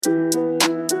Yes,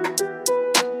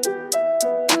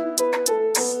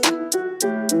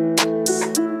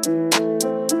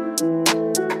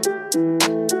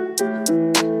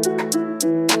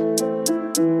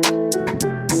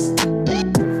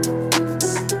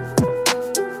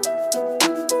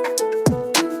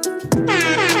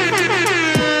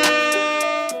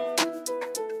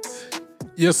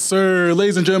 sir.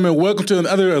 Ladies and gentlemen, welcome to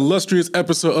another illustrious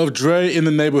episode of Dre in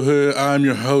the Neighborhood. I'm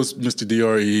your host, Mr.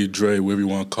 DRE, Dre, whatever you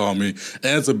want to call me.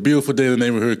 And it's a beautiful day in the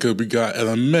neighborhood because we got an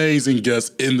amazing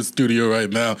guest in the studio right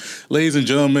now. Ladies and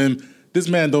gentlemen, this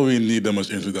man don't even need that much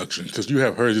introduction because you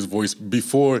have heard his voice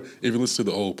before if you listen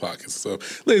to the old podcast. So,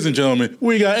 ladies and gentlemen,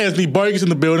 we got Anthony Bargus in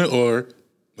the building, or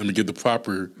let me get the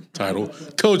proper title,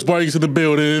 Coach Bargus in the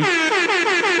building.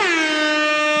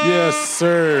 Yes,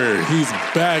 sir. He's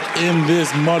back in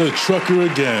this mother trucker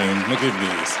again. Look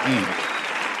at this.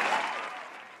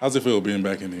 How's it feel being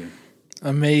back in here?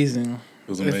 Amazing.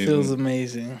 It feels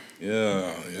amazing.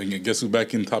 Yeah. And guess who's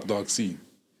back in Top Dog seat?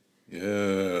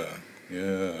 Yeah.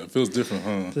 It feels different,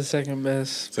 huh? The second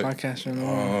best podcaster in the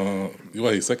world.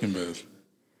 Wait, second best?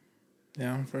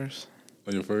 Yeah, I'm first.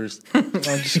 Oh, you're first? I'm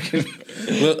just kidding.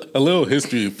 A little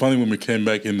history. Funny when we came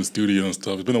back in the studio and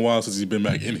stuff. It's been a while since he's been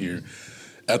back in here.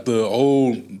 At the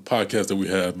old podcast that we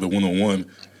had, the 101,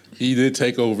 he did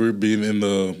take over being in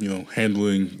the,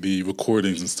 handling the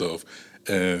recordings and stuff.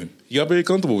 And he got very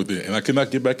comfortable with it. And I could not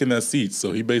get back in that seat.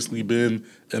 So he basically been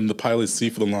in the pilot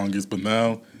seat for the longest. But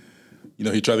now,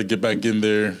 he tried to get back in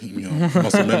there,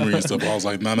 muscle memory and stuff. I was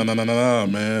like, nah,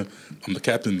 man. I'm the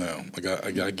captain now. I got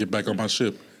to get back on my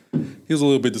ship. He was a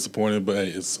little bit disappointed, but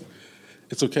hey, it's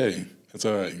okay. It's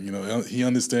all right. He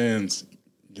understands.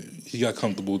 He got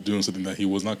comfortable doing something that he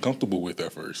was not comfortable with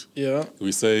at first. Yeah.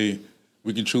 We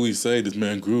can truly say this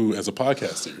man grew as a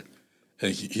podcaster.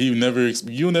 And you never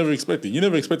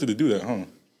expected to do that, huh?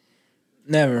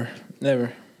 Never.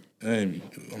 Hey,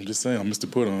 I'm just saying, I'm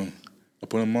Mr. Put On. I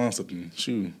put him on something.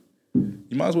 Shoot. You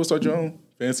might as well start your own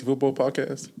fantasy football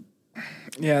podcast.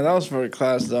 Yeah, that was for a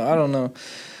class, though. I don't know.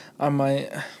 I might.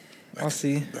 I'll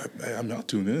see. I'm not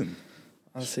tuned in.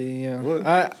 I'll see, yeah.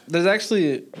 What? There's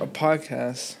actually a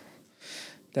podcast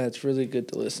that's really good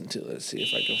to listen to. Let's see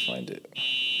if I can find it.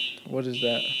 What is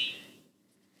that?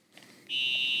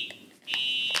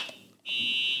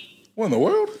 What in the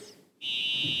world?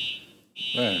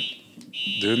 Man,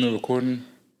 during the recording?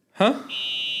 Huh?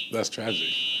 That's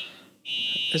tragic.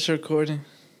 It's recording.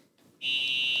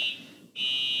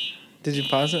 Did you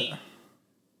pause it?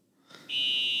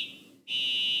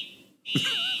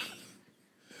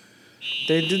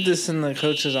 They did this in the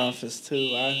coach's office too,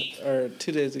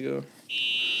 2 days ago.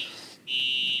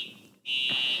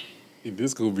 Hey,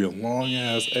 this gonna be a long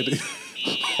ass edit.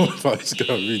 I'm probably just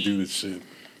gotta redo this shit.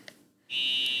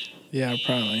 Yeah,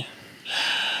 probably.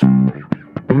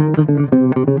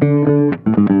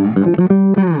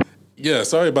 Yeah,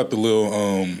 sorry about the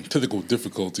little technical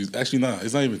difficulties. Actually,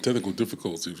 it's not even technical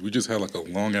difficulties. We just had like a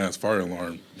long ass fire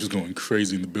alarm just going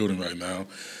crazy in the building right now.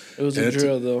 It was a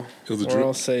drill, though. It was a drill. We're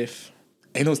all safe.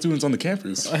 Ain't no students on the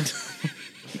campus.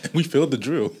 We failed the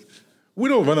drill. We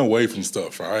don't run away from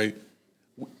stuff, all right?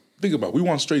 Think about it. We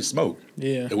want straight smoke.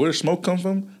 Yeah. And where the smoke come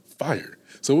from? Fire.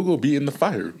 So we're going to be in the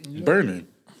fire, burning.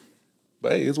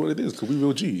 But hey, it's what it is because we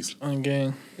real G's. On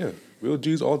gang. Yeah, real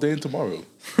G's all day and tomorrow.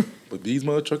 But these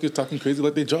mother truckers talking crazy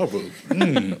like they jaw broke.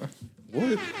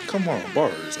 What? Come on,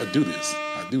 bars. I do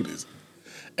this.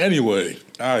 Anyway,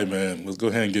 all right, man. Let's go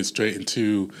ahead and get straight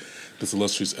into this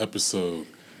illustrious episode.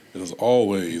 As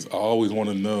always, I always want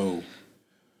to know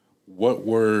what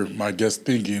were my guests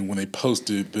thinking when they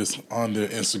posted this on their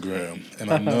Instagram.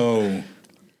 And I know,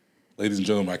 ladies and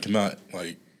gentlemen, I cannot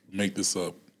make this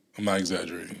up. I'm not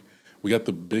exaggerating. We got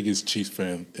the biggest Chiefs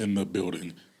fan in the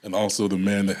building and also the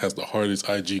man that has the hardest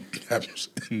IG captions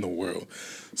in the world.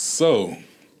 So,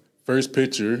 first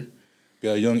picture,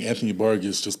 got young Anthony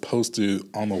Bargus just posted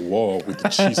on the wall with the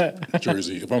Chiefs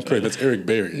jersey. If I'm correct, that's Eric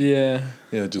Berry. Yeah.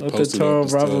 Yeah, just with posted the up Toro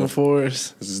Bravo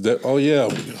Force. Oh, yeah.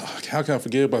 How can I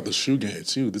forget about the shoe game,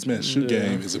 too? This man's shoe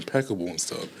game is impeccable and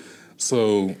stuff.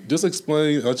 So, just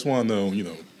explain. I just want to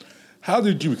know, how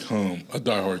did you become a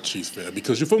diehard Chiefs fan?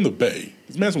 Because you're from the Bay.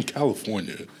 This man's from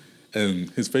California, and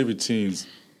his favorite teams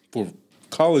for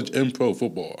college and pro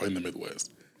football are in the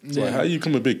Midwest. So, how do you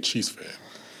become a big Chiefs fan?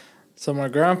 So my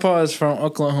grandpa is from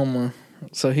Oklahoma.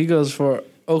 So he goes for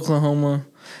Oklahoma.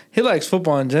 He likes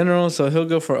football in general, so he'll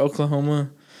go for Oklahoma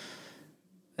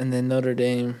and then Notre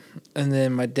Dame. And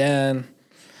then my dad,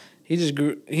 he just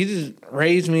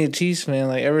raised me a Chiefs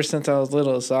fan ever since I was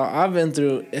little. So I've been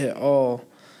through it all.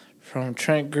 From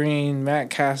Trent Green, Matt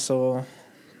Castle,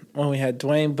 when we had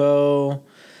Dwayne Bowe,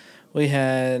 We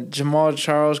had Jamal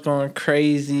Charles going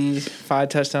crazy, 5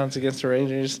 touchdowns against the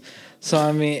Raiders. So,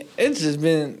 I mean, it's just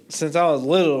been since I was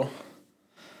little.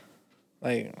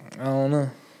 Like, I don't know.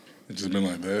 It's just been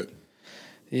like that.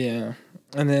 Yeah.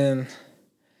 And then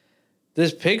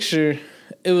this picture,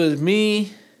 it was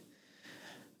me.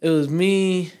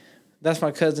 That's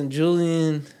my cousin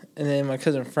Julian. And then my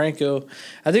cousin Franco.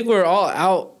 I think we were all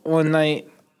out one night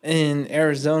in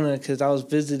Arizona because I was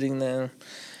visiting them.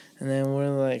 And then we're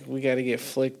like, we got to get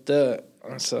flicked up.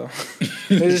 So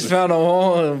we just found a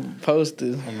wall and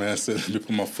posted. Oh, man, I said, let me put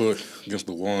my foot against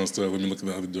the wall and stuff. Let me look in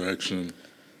the other direction.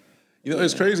 You know,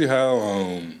 it's crazy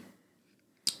how,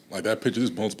 like, that picture,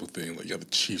 there's multiple things. Like, you got the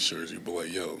Chiefs jersey, but,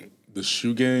 like, yo, the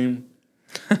shoe game,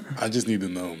 I just need to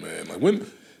know, man. Like,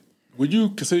 would you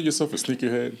consider yourself a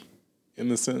sneakerhead in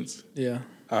the sense? Yeah.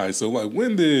 All right, so, like,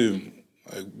 when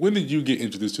did you get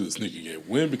introduced to the sneaker game?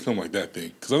 When it become like that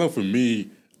thing? Because I know for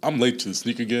me, I'm late to the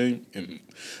sneaker game, and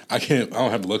I don't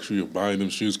have the luxury of buying them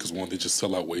shoes because, one, they just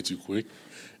sell out way too quick,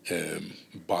 and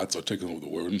bots are taking over the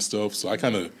world and stuff. So I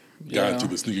kind of got into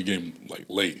the sneaker game, like,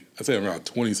 late. I'd say around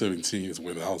 2017 is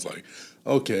when I was like,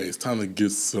 okay, it's time to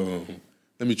get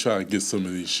let me try and get some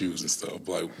of these shoes and stuff.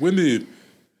 But, like, when did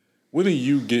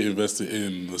you get invested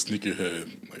in the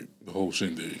sneakerhead, like, the whole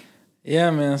shindig? Yeah,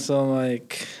 man. So,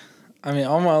 like, I mean,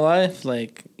 all my life,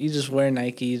 like, you just wear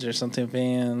Nikes or something,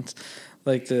 Vans.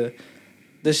 Like, the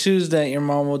shoes that your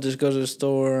mom will just go to the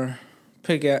store,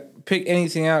 pick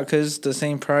anything out because it's the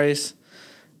same price.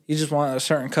 You just want a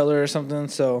certain color or something.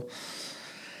 So,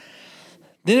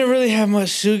 didn't really have much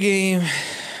shoe game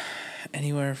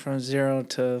anywhere from 0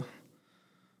 to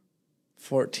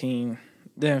 14.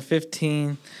 Then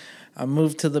 15, I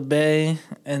moved to the Bay,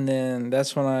 and then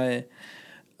that's when I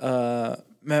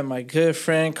met my good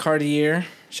friend Cartier.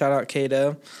 Shout out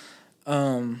K-Dub.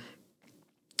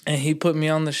 And he put me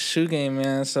on the shoe game,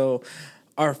 man. So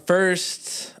my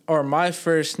first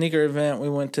sneaker event, we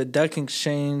went to Duck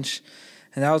Exchange,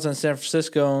 and that was in San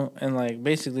Francisco. And, like,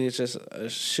 basically it's just a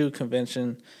shoe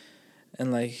convention.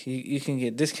 And, like, you can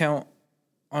get discount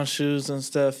on shoes and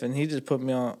stuff. And he just put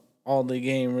me on all the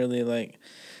game, really, like,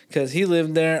 because he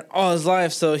lived there all his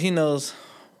life, so he knows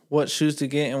what shoes to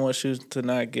get and what shoes to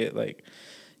not get. Like,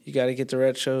 you got to get the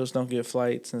retros, don't get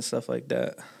flights and stuff like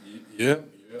that. Yeah.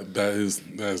 That's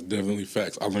definitely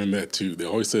facts. I learned that too. They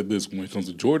always said this: when it comes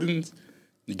to Jordans,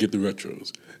 you get the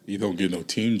retros. You don't get no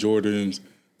Team Jordans.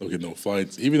 Don't get no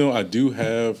flights. Even though I do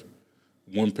have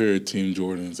one pair of Team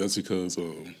Jordans, that's because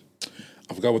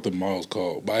I forgot what the model's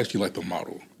called, but I actually like the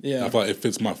model. Yeah, I feel like it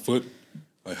fits my foot,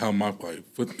 like how my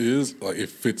foot is. Like it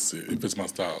fits it. It fits my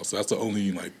style. So that's the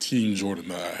only like Team Jordan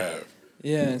that I have.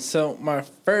 Yeah. So my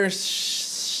first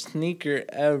sneaker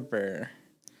ever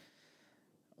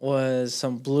was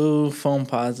some blue foam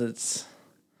posits.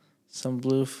 Those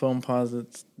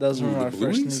were my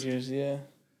first sneakers, yeah.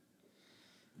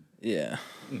 Yeah.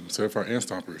 Certified and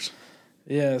stompers.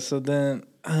 Yeah, so then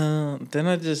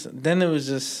it was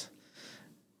just,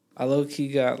 I low-key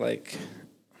got, like,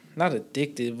 not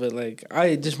addicted, but, like,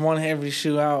 I just wanted every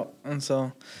shoe out. And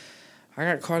so I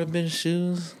got Carter Bench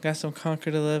shoes, got some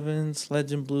Concord 11s,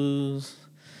 Legend Blues,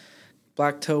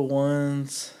 Black Toe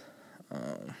 1s.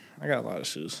 I got a lot of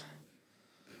shoes.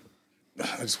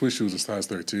 I just wish it was a size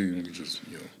 13. You just,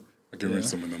 I can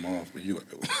rinse some of them off, but you like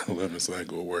 11, so that ain't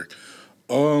gonna work.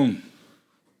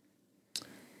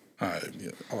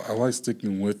 I like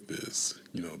sticking with this,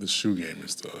 this shoe game and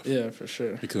stuff. Yeah, for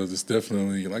sure. Because it's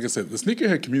definitely, like I said, the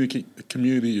sneakerhead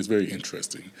community is very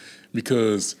interesting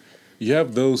because you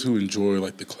have those who enjoy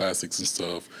like the classics and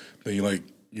stuff. Then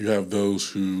you have those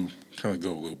who kind of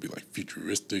go a little bit like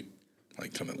futuristic,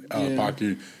 like kind of like out of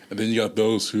pocket, and then you got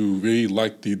those who really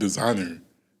like the designer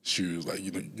shoes, like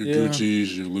your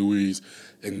Gucci's, your Louis,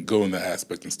 and go in that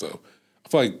aspect and stuff. I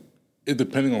feel like it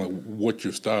depending on like what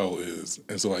your style is,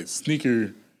 and so like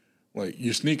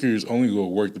your sneakers only go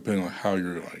work depending on how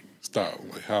your like style,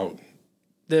 like how.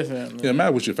 Definitely. Yeah, it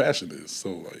matters what your fashion is. So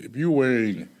like if you're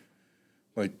wearing,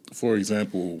 like for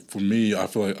example, for me, I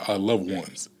feel like I love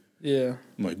ones. Yeah.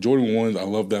 Like Jordan 1s, I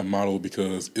love that model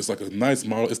because it's like a nice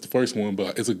model. It's the first one,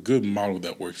 but it's a good model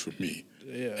that works for me.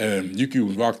 Yeah. And you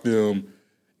can rock them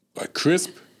like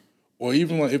crisp or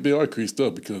even like if they are creased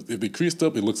up because if they creased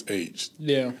up, it looks aged.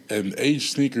 Yeah. And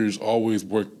aged sneakers always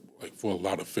work like for a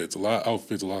lot of fits. A lot of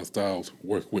outfits, a lot of styles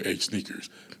work with aged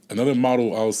sneakers. Another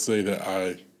model I would say that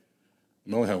I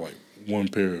only have like one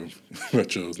pair of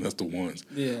retros, and that's the ones.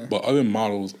 Yeah. But other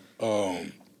models,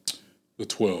 the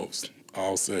 12s.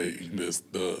 I'll say this: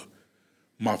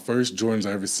 my first Jordans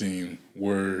I ever seen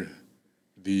were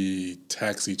the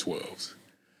Taxi 12s,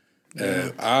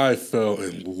 And I fell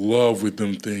in love with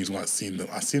them things when I seen them.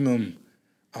 I seen them.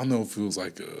 I don't know if it was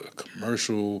like a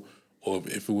commercial or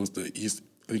if it was the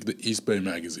East Bay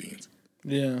magazines.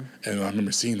 Yeah. And I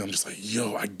remember seeing them, just like,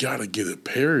 yo, I gotta get a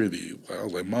pair of these. I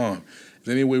was like, Mom, is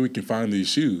there any way we can find these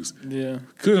shoes? Yeah.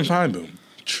 Couldn't find them.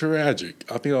 Tragic.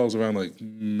 I think I was around like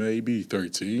maybe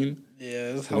 13. Yeah,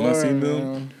 it's when hard, I seen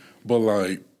them. man. But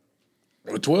like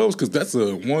 12s, because that's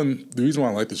the reason why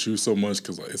I like the shoes so much,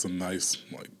 because like it's a nice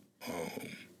like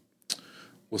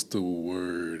what's the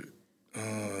word?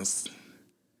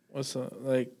 What's up?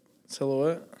 Like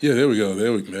silhouette? Yeah, there we go.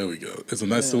 There we go. It's a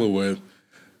nice silhouette.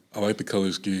 I like the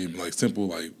color scheme, like simple,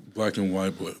 like black and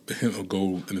white, but the hint of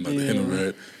gold and then like the hint of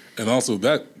red. And also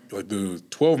that, like the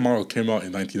 12 model came out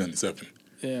in 1997.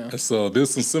 Yeah. And so there's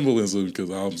some symbolism because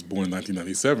I was born in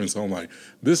 1997. So I'm like,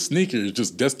 this sneaker is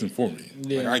just destined for me.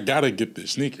 Yeah. Like, I got to get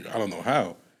this sneaker. I don't know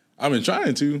how. I've been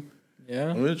trying to.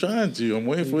 Yeah. I'm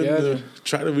waiting for it to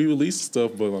try to re-release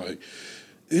stuff, but like,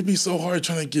 it'd be so hard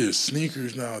trying to get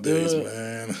sneakers nowadays,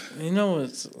 man. You know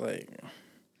what's like,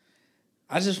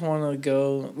 I just want to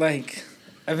go, like,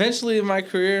 eventually in my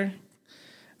career,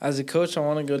 as a coach, I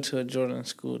want to go to a Jordan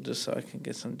school just so I can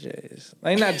get some J's.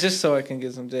 Like, not just so I can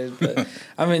get some J's, but,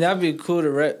 I mean, that'd be cool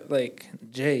to, like,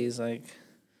 J's, like,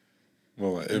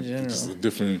 well, like, just a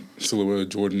different silhouette of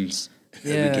Jordans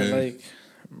every game. Like,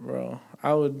 bro,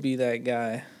 I would be that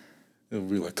guy. It would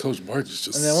be like, Coach Mark is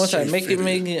just. And then once I make it,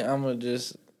 I'm gonna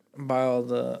just buy all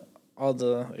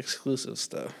the exclusive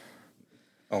stuff.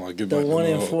 Oh, I get the 1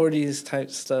 in 40s type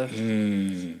stuff.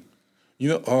 You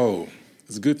know,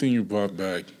 it's a good thing you brought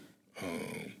back.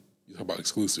 You talk about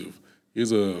exclusive.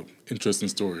 Here's a interesting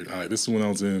story. All right, this is when I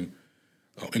was in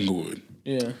Inglewood.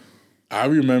 Yeah. I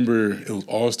remember it was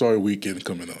All-Star Weekend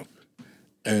coming up.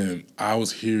 And I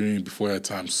was hearing before that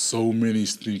time so many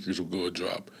sneakers would go a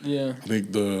drop. Yeah. I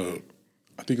think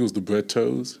it was the Bread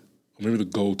Toes, or maybe the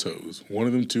Gold Toes. One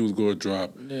of them two was going to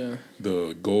drop. Yeah.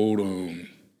 The gold.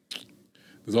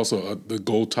 There's also the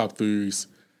gold top threes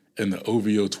and the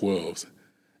OVO 12s.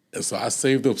 And so I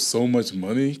saved up so much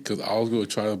money because I was going to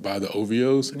try to buy the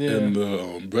OVOs and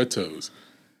the Bread Toes.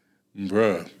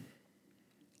 Bruh,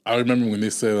 I remember when they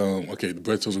said, okay, the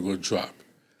Bread Toes are going to drop.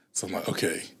 So I'm like,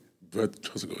 okay, Bread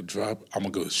Toes are going to drop. I'm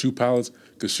going to go to Shoe Palace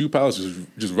because Shoe Palace is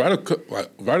just right up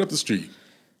the street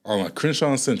on like Crenshaw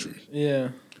and Century. Yeah.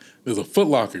 There's a Foot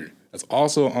Locker that's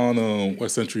also on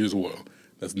West Century as well.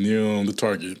 That's near the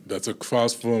Target. That's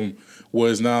across from what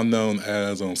is now known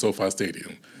as SoFi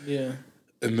Stadium. Yeah.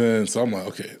 And then, so I'm like,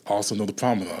 okay, also know the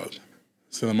Promenade.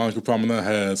 Santa Monica Promenade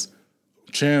has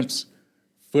Champs,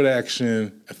 Foot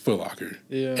Action, and Foot Locker.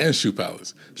 Yeah. And Shoe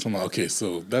Palace. So I'm like, okay,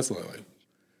 so that's like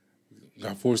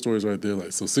got 4 stores right there.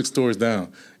 Like, so 6 stores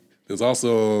down. There's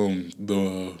also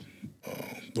the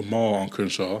mall on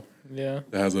Crenshaw. Yeah.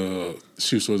 That has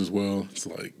shoe stores as well. It's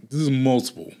like, this is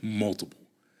multiple.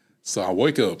 So I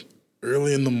wake up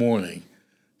early in the morning.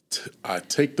 I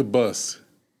take the bus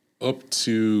up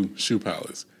to Shoe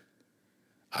Palace.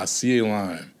 I see a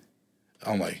line.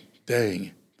 I'm like,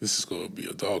 dang, this is going to be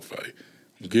a dogfight.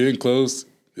 I'm getting close.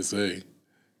 They say,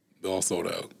 they're all sold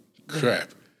out. Crap.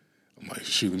 I'm like,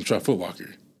 shoot, let me try Foot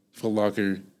Locker. Foot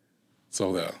Locker,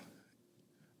 sold out.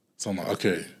 So I'm like,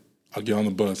 okay, I'll get on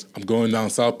the bus. I'm going down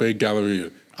South Bay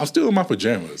Galleria. I'm still in my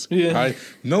pajamas. Yeah. Right?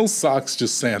 No socks,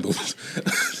 just sandals.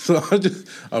 So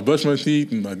I brushed my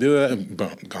teeth and I did that and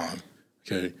boom, gone.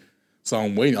 Okay. So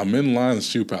I'm waiting. I'm in line at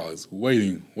Shoe Palace,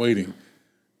 waiting.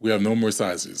 We have no more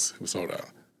sizes. We're sold out.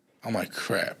 I'm like,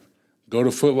 crap. Go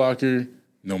to Foot Locker,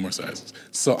 no more sizes.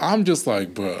 So I'm just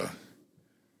like, bruh,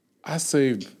 I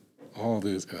saved all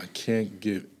this and I can't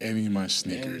get any of my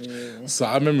sneakers. Yeah. So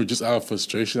I remember just out of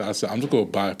frustration, I said, I'm just going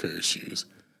to buy a pair of shoes.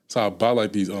 So I bought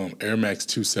like these Air Max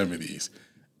 270s.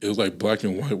 It was like black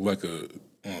and white with like a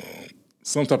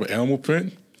some type of animal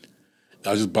print.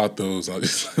 I just bought those. I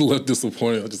just left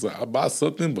disappointed. I just like, I bought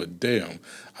something, but damn,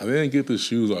 I didn't get the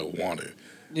shoes I wanted.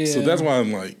 Yeah. So that's why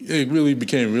I'm like, it really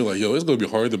became real like, yo, it's going to be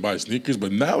hard to buy sneakers,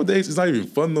 but nowadays it's not even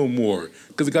fun no more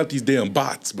because it got these damn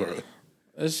bots, bro.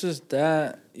 It's just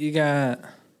that you got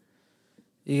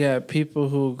people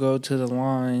who go to the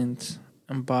lines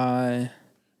and buy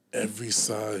every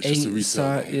size just to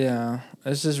resell. Yeah,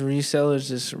 it's just resellers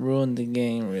just ruin the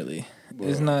game. Really, bro.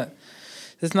 It's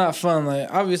not fun. Like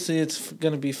obviously, it's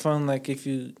gonna be fun. Like if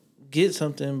you get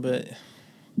something, but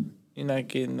you're not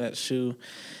getting that shoe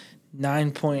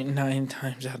 9.9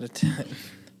 times out of 10,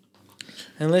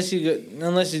 unless you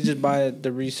just buy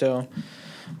the resale,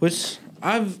 which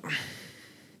I've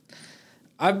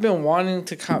been wanting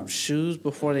to cop shoes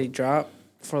before they drop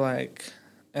for like,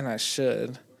 and I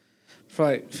should, for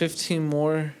like 15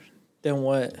 more than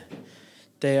what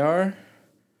They are,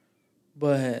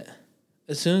 but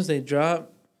as soon as they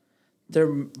drop,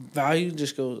 their value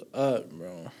just goes up,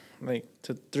 bro. Like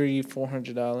to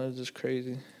 $300-$400 is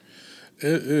crazy.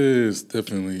 It is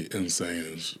definitely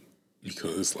insane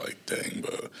because it's like, dang,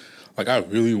 bro. Like, I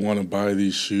really want to buy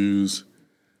these shoes,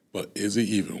 but is it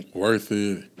even worth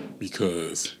it?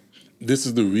 Because this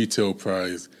is the retail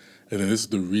price, and then this is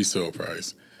the resale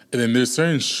price. And then there's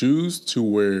certain shoes to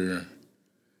where,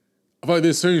 I feel like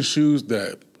there's certain shoes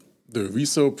that the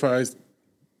resale price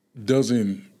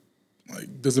doesn't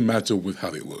match up with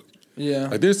how they look. Yeah.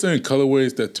 Like, there's certain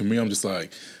colorways that to me I'm just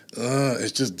like,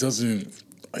 it just doesn't.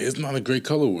 Like, it's not a great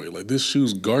colorway. Like, this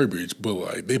shoe's garbage, but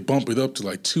like they bump it up to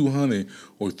like 200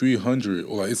 or 300,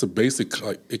 or like it's a basic.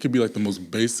 Like, it could be like the most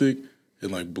basic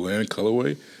and like bland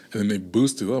colorway, and then they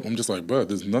boost it up. I'm just like, bro,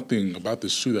 there's nothing about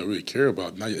this shoe that I really care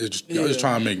about. Now y'all just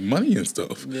trying to make money and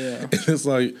stuff. Yeah. And it's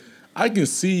like, I can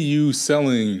see you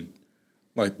selling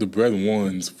like the Bread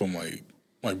Ones from like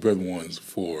Bread Ones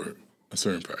for a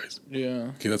certain price.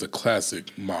 Yeah. Okay, that's a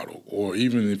classic model. Or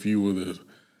even if you were to,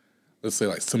 let's say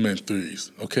like Cement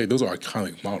 3s. Okay, those are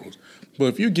iconic models. But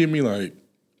if you give me like,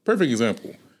 perfect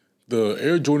example, the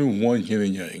Air Jordan 1 Yin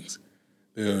and Yangs.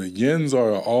 The Yins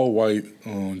are all white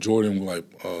Jordan with like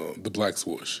the black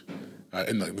swoosh.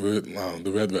 And like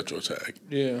the red retro tag.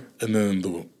 Yeah. And then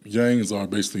the Yangs are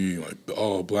basically like the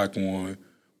all black one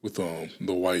with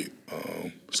the white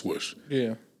swoosh.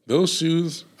 Yeah. Those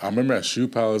shoes, I remember at Shoe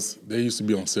Palace, they used to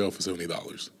be on sale for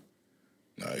 $70.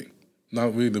 Like,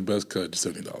 not really the best cut, just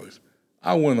 $70.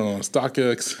 I went on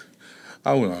StockX,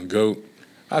 I went on GOAT,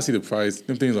 I see the price,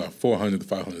 them things are $400 to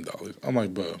 $500. I'm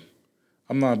like, bro,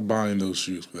 I'm not buying those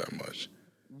shoes for that much.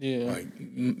 Yeah. Like,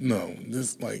 no,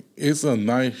 it's a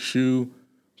nice shoe,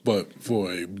 but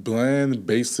for a bland,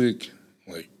 basic,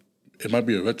 like, it might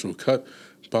be a retro cut,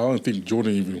 but I don't think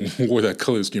Jordan even wore that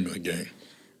color scheme in the game.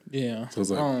 Yeah. So it's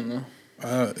like, I don't know.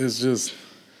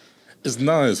 It's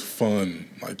not as fun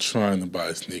like trying to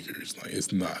buy sneakers. Like,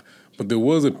 it's not. But there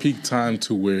was a peak time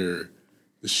to where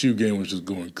the shoe game was just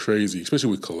going crazy, especially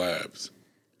with collabs.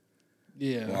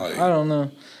 Yeah. Like, I don't know.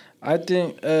 I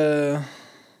think if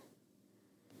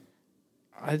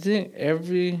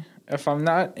I'm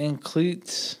not in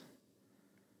cleats,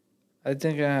 I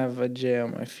think I have a J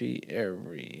on my feet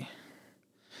every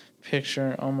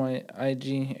picture on my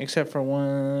IG, except for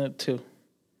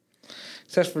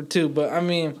two. But I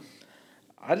mean,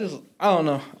 I don't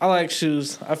know. I like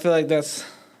shoes. I feel like that's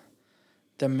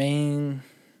the main,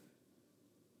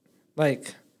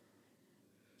 like,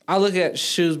 I look at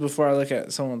shoes before I look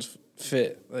at someone's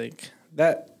fit. Like,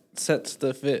 that sets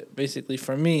the fit basically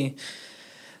for me.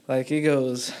 Like, it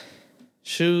goes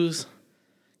shoes,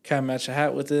 can I match a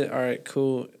hat with it? All right,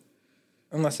 cool.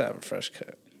 Unless I have a fresh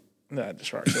cut. No, I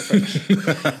just rock so fresh.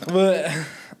 But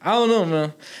I don't know,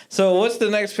 man. So what's the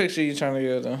next picture you trying to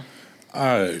go to?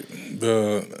 all right,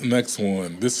 the next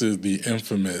one. This is the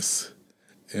infamous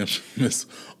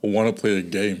wanna play a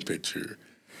game picture.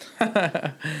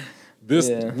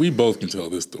 We both can tell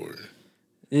this story.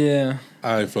 Yeah.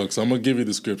 All right, folks. I'm gonna give you a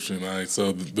description. All right,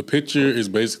 so the picture is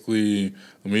basically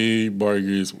me,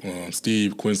 Bargers,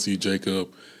 Steve, Quincy,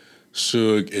 Jacob,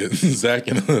 Suge, and Zach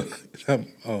in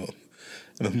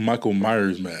a Michael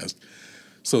Myers mask.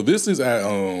 So this is at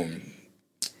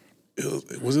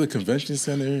was it a convention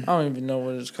center? I don't even know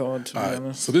what it's called, to be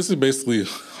honest. So this is basically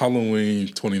Halloween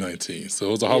 2019. So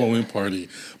it was a Halloween party,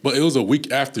 but it was a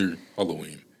week after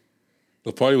Halloween.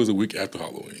 The party was a week after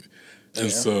Halloween,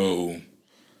 and so.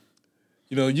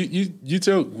 You know, you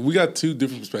tell, we got two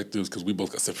different perspectives because we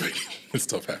both got separated when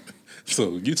stuff happened.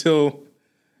 So you tell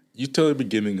the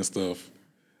beginning of stuff of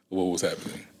what was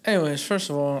happening. Anyways, first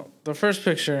of all, the first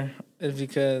picture is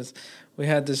because we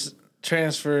had this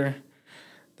transfer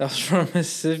that was from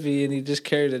Mississippi, and he just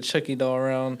carried a Chucky doll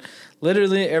around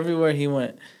literally everywhere he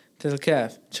went. To the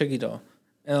calf, Chucky doll.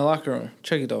 In the locker room,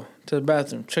 Chucky doll. To the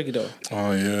bathroom, Chucky doll.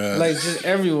 Oh, yeah. Like, just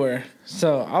everywhere.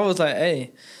 So I was like,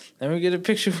 hey, let me get a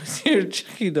picture with your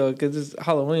Chucky doll because it's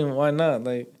Halloween. Why not?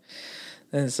 Like,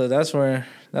 and so that's where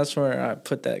I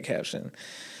put that caption.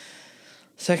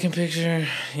 Second picture,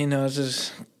 it's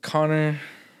just Connor.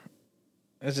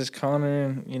 It's just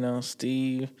Connor and,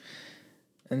 Steve.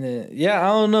 And then, I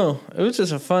don't know. It was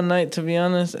just a fun night, to be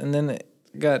honest. And then it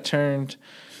got turned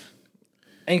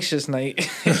anxious night.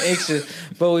 Anxious.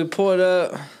 But we pulled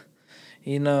up.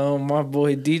 My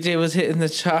boy DJ was hitting the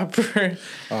chopper.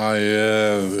 Oh,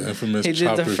 yeah. The infamous he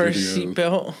chopper did the first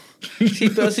video.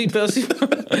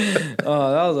 Seatbelt.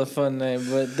 Oh, that was a fun night.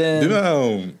 But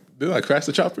then... Did I crash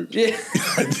the chopper? Yeah.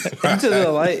 Into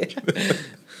the light.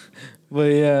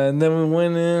 But, yeah, and then we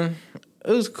went in.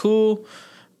 It was cool.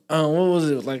 what was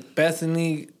it? Like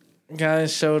Bethany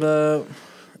guys showed up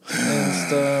and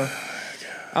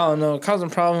stuff. I don't know, causing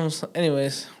problems.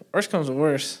 Anyways, worst comes to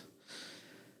worst.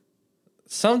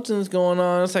 Something's going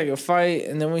on. It's like a fight,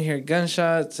 and then we hear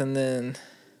gunshots, and then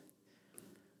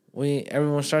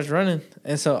everyone starts running.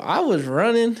 And so I was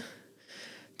running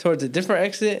towards a different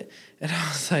exit, and I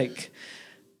was like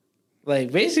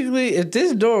basically, if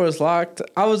this door was locked,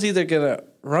 I was either gonna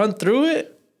run through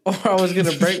it or I was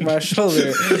gonna break my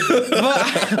shoulder.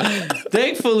 But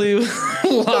thankfully,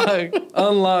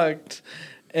 unlocked,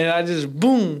 and I just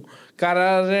boom got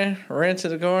out of there, ran to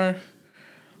the car,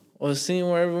 was seeing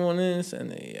where everyone is,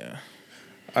 and then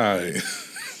All right.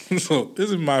 So this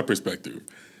is my perspective.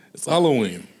 It's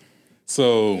Halloween,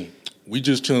 so we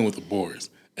just chilling with the boys,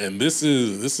 and this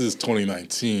is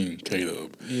 2019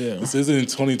 K-Dub. Yeah. This isn't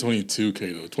 2022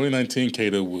 K-Dub. 2019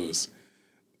 K-Dub was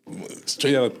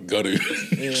straight out of the gutter,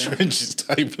 trenches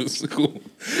type of school.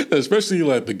 Especially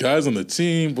like the guys on the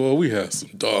team, boy, we had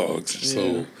some dogs.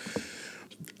 Yeah.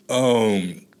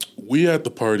 So, we at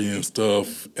the party and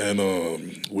stuff, and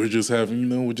we're just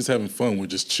having fun. We're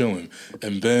just chilling,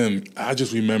 and then I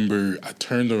just remember I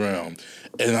turned around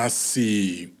and I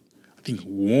see, I think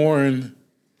Warren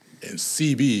and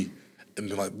CB. And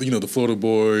then, like, the Florida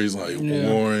boys, like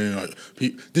Warren, like,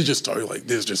 they just started like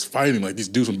this, just fighting. Like these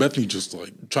dudes from Bethany just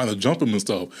like trying to jump him and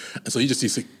stuff. And so you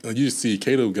just see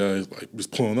Cato guys like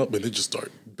just pulling up, and they just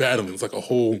start battling. It's like a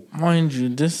whole. Mind you,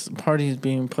 this party is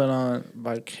being put on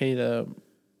by Cato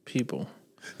people.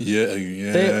 Yeah.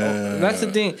 That's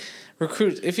the thing.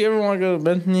 Recruits, if you ever want to go to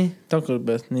Bethany, don't go to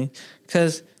Bethany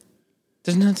because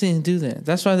there's nothing to do there.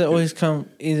 That's why they always come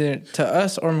either to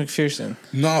us or McPherson.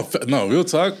 No, real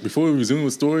talk. Before we resume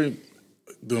the story,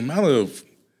 the amount of,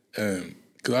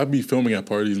 because I be filming at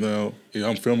parties now.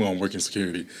 I'm filming on working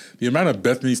security. The amount of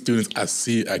Bethany students I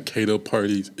see at Cato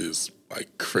parties is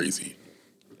like crazy.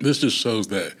 This just shows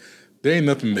that there ain't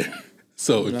nothing there.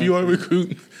 So if you are a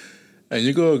recruit and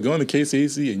you going to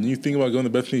KCAC and you think about going to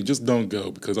Bethany, just don't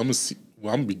go because I'm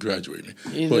gonna be graduating.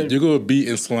 But you're gonna be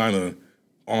in Salina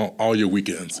on all your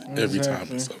weekends, every time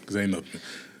and stuff, because ain't nothing.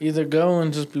 Either go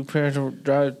and just be prepared to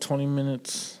drive 20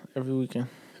 minutes every weekend.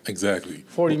 Exactly.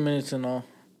 40 minutes in all.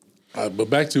 But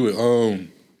back to it.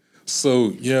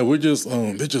 So yeah, we're just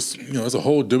they're just it's a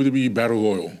whole WWE battle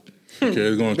royal. Okay,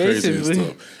 it's going crazy and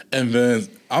stuff. And then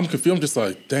I'm confused. I'm just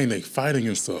like, dang, they fighting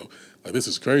and stuff. Like this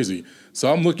is crazy.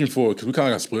 So I'm looking for, because we kind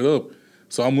of got split up.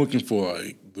 So I'm looking for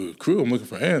like the crew. I'm looking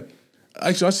for Ant.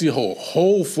 Actually, I see a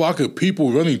whole flock of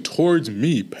people running towards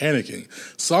me, panicking.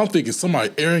 So I'm thinking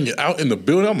somebody airing it out in the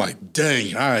building. I'm like,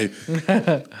 dang,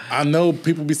 I know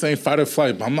people be saying fight or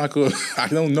flight, but I'm not going to, I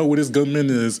don't know where this gunman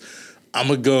is. I'm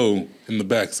going to go in the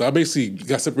back. So I basically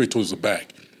got separated towards the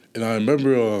back. And I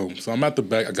remember, so I'm at the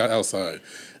back, I got outside.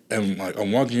 And like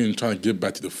I'm walking in trying to get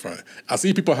back to the front. I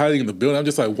see people hiding in the building. I'm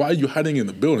just like, why are you hiding in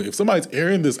the building? If somebody's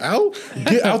airing this out,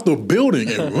 get out the building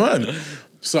and run.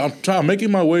 So I'm making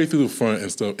my way through the front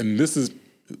and stuff, and this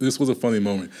was a funny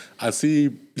moment. I see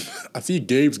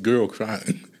Gabe's girl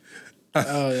crying.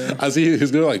 Oh yeah. I see his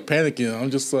girl like panicking.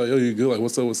 I'm just like, yo, you good? Like,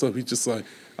 what's up? He's just like,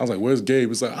 I was like, where's Gabe?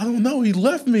 He's like, I don't know. He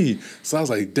left me. So I was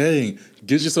like, dang,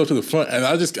 get yourself to the front. And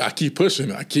I keep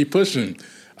pushing.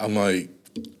 I'm like,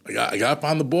 I got to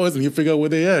find the boys and you figure out where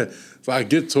they at. So I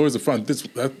get towards the front.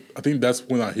 I think that's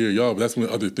when I hear y'all, but that's when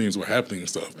other things were happening and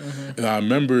stuff. Mm-hmm. And I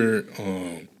remember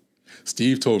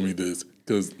Steve told me this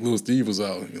because little Steve was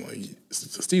out.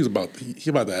 Steve's about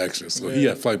the action, so he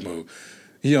had flight mode.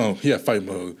 He had fight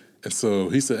mode, and so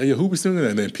he said, "Hey, who we singing?"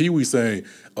 And then Pee Wee saying,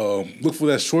 "Look for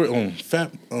that short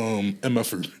fat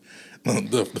MFer,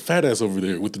 the fat ass over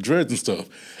there with the dreads and stuff."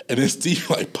 And then Steve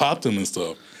like popped him and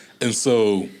stuff, and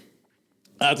so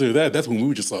after that, that's when we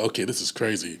were just like, "Okay, this is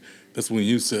crazy." That's when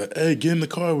you said, "Hey, get in the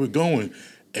car, we're going."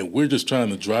 And we're just trying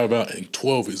to drive out, and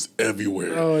 12 is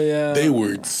everywhere. Oh, yeah. They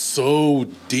were so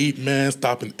deep, man,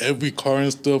 stopping every car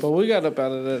and stuff. But we got up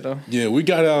out of there, though. Yeah, we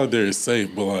got out of there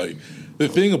safe. But, like, the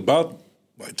thing about,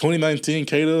 like, 2019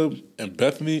 K-Dub and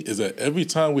Bethany is that every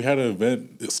time we had an event,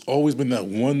 it's always been that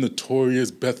one notorious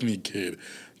Bethany kid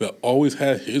that always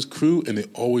had his crew, and they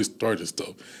always started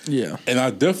stuff. Yeah. And I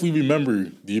definitely remember,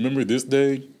 do you remember this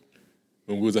day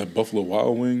when we was at Buffalo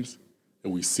Wild Wings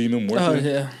and we seen them working? Oh,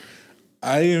 yeah.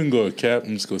 I ain't even go to cap.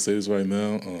 I'm just gonna say this right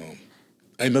now.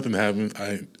 Ain't nothing happened.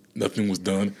 Nothing was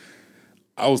done.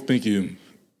 I was thinking,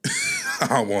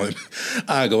 I ain't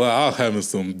gonna lie. I was having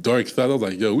some dark thoughts. I was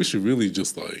like, yo, we should really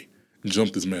just like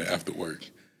jump this man after work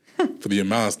for the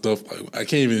amount of stuff. Like, I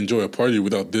can't even enjoy a party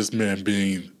without this man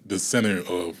being the center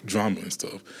of drama and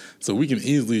stuff. So we can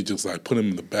easily just like put him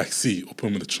in the back seat or put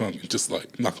him in the trunk and just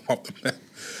like knock him off the map.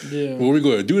 Yeah. Were we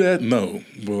going to do that? No.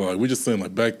 But like we're just saying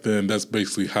like back then, that's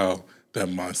basically how that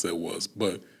mindset was.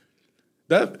 But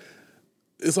that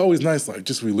it's always nice like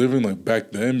just reliving like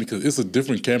back then because it's a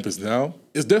different campus now.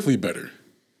 It's definitely better.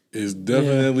 It's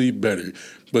definitely better.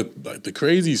 But like the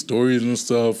crazy stories and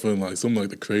stuff and like some like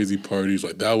the crazy parties,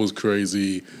 like that was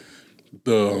crazy.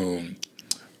 The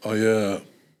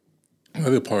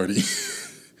another party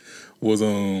was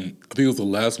I think it was the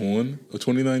last one of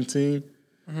 2019.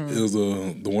 It was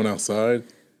the one outside.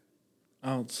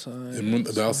 Outside.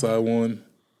 The outside one.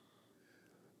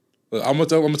 I'm gonna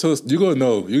tell us. You're gonna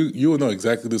know. You will know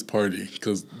exactly this party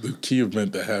because the key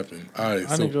event that happened. All right,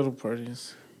 I didn't go to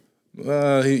parties.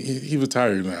 He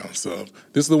retired now. So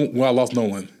this is the one where I lost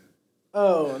Nolan.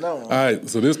 Oh, no. All right,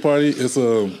 so this party is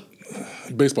a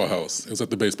baseball house. It's at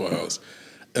the baseball house,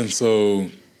 and so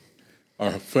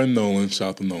our friend Nolan, shout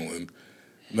out to Nolan,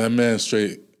 that man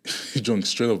he drank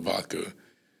straight up vodka,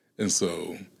 and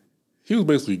so he was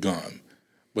basically gone.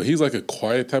 But he's like a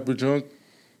quiet type of drunk.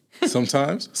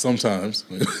 Sometimes.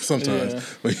 Yeah.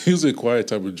 But he's a quiet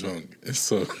type of drunk. And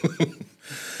so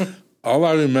all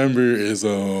I remember is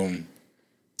I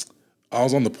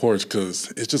was on the porch because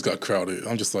it just got crowded.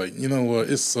 I'm just like, you know what?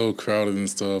 It's so crowded and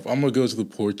stuff. I'm going to go to the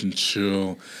porch and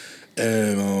chill.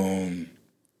 And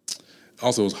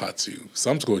also it was hot too.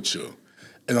 So I'm just going to chill.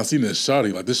 And I seen this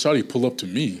shawty pull up to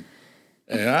me.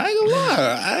 And I ain't gonna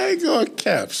lie, I ain't gonna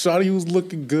cap. Shawty was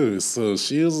looking good, so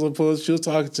she was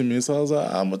talking to me. So I was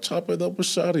like, I'm gonna chop it up with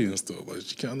Shawty and stuff. Like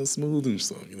she kind of smooth and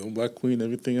stuff, Black Queen,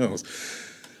 everything else.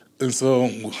 And so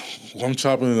I'm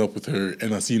chopping it up with her,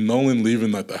 and I see Nolan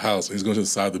leaving like the house, and he's going to the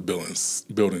side of the building.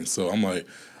 So I'm like,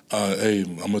 hey,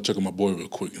 I'm gonna check on my boy real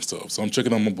quick and stuff. So I'm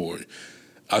checking on my boy.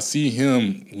 I see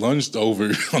him lunged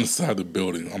over on the side of the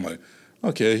building. I'm like,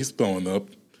 okay, he's throwing up.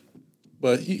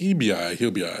 But he'll be all right.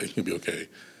 He'll be all right. He'll be okay.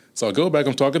 So I go back.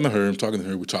 I'm talking to her. We're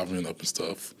chopping it up and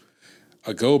stuff.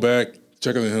 I go back,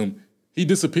 checking on him. He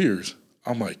disappears.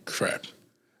 I'm like, crap.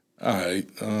 All right,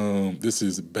 this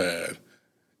is bad.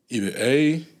 Either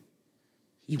A,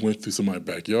 he went through somebody's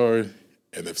backyard,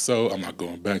 and if so, I'm not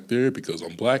going back there because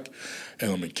I'm black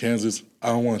and I'm in Kansas. I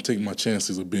don't want to take my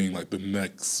chances of being like the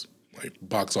next like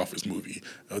box office movie.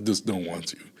 I just don't want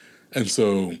to. And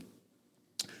so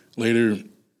later,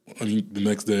 the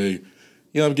next day,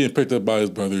 I'm getting picked up by his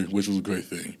brother, which was a great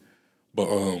thing. But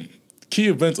key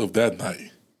events of that night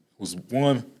was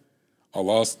one, I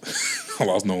lost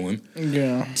Nolan.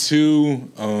 Yeah.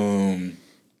 Two, the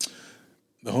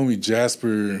homie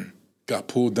Jasper got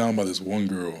pulled down by this one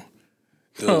girl.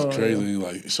 It was crazy.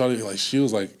 Like Shawty, like she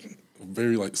was like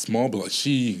very like small, but like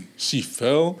she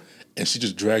fell and she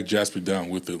just dragged Jasper down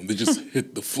with her. They just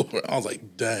hit the floor. I was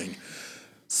like, dang.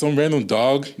 Some random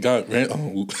dog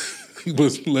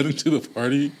was let into the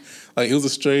party. Like it was a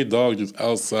stray dog just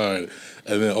outside,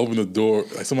 and then opened the door.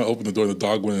 Like somebody opened the door, and the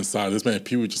dog went inside. This man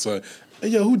Pee was just like, "Hey,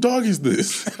 yo, who dog is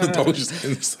this?" The dog was just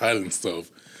inside and stuff.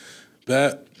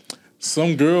 That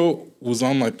some girl was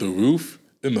on like the roof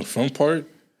in the front part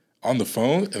on the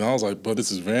phone, and I was like, "But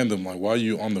this is random. Like, why are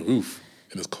you on the roof?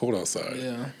 And it's cold outside.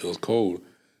 Yeah, it was cold."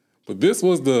 But this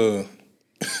was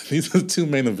these are the two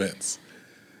main events.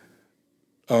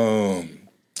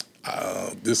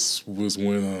 This was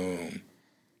when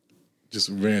just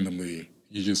randomly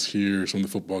you just hear some of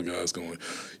the football guys going,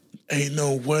 "Ain't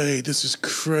no way, this is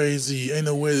crazy. Ain't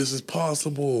no way this is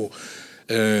possible."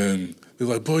 And they're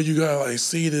like, "Boy, you gotta like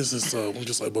see this and stuff." I'm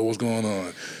just like, "But what's going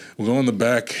on?" We go in the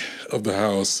back of the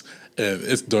house and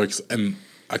it's dark and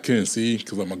I couldn't see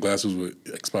because like my glasses were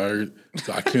expired,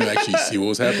 so I couldn't actually see what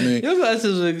was happening. Your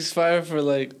glasses were expired for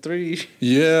like 3.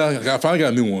 Yeah, I finally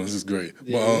got new ones. It's great.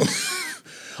 Yeah.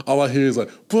 But all I hear is like,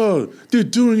 "Bro, they're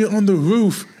doing it on the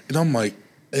roof," and I'm like,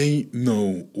 "Ain't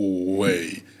no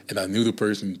way." And I knew the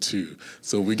person too.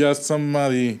 So we got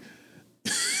somebody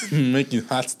making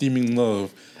hot steaming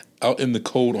love out in the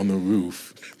cold on the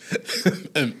roof,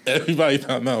 and everybody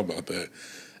found out about that.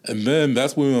 And then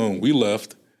that's when we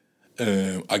left.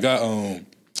 And I got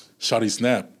Shawty's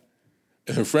snap.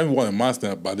 And her friend wanted my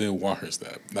snap, but I didn't want her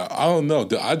snap. Now, I don't know.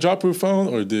 Did I drop her phone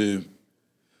or did...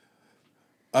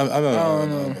 I don't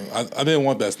know. I didn't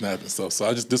want that snap and stuff, so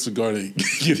I just disregarded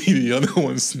getting the other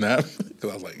one's snap because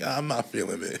I was like, I'm not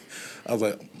feeling it. I was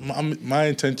like, my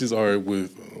intentions are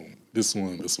with this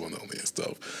one only and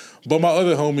stuff. But my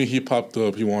other homie, he popped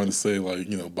up. He wanted to say,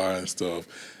 like, bye and stuff.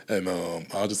 And I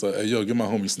was just like, "Hey, yo, get my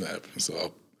homie snap." And so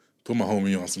I put my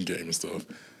homie on some game and stuff.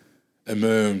 And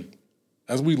then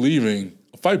as we leaving,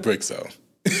 a fight breaks out.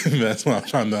 And that's when I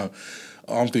found out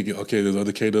I'm thinking, okay, there's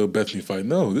other K-Dub Bethany fight.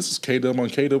 No, this is K-Dub on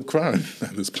K-Dub crime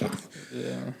at this point.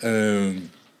 Yeah. And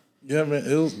yeah, man,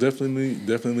 it was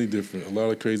definitely different. A lot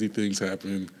of crazy things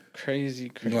happened.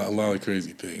 Crazy. Not a lot of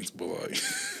crazy things, but like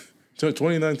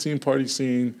 2019 party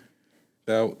scene.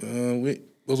 Those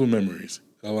were memories.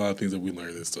 A lot of things that we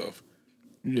learned and stuff.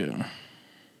 Yeah.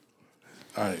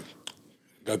 All right,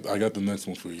 I got the next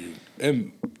one for you,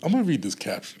 and I'm gonna read this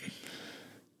caption.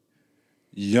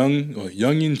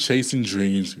 Youngin' chasing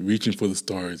dreams, reaching for the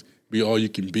stars. Be all you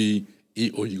can be,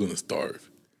 eat or you're gonna starve.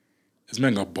 This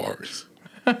man got bars.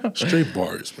 Straight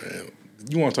bars, man.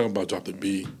 You want to talk about drop the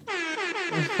B?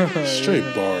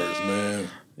 Straight bars, man.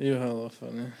 You hella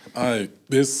funny. All right,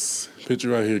 this picture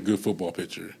right here, good football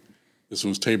picture. This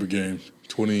was Tabor game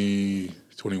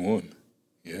 2021.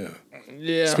 Yeah.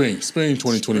 Yeah. Spring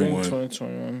 2021. Spring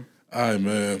 2021. All right,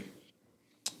 man.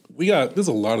 There's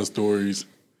a lot of stories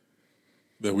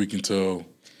that we can tell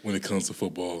when it comes to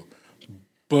football.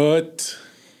 But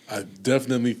I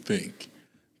definitely think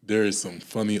there is some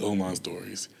funny O-line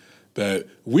stories that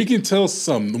we can tell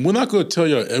some. We're not going to tell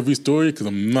y'all every story because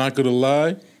I'm not going to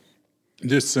lie.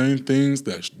 There's certain things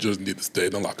that just need to stay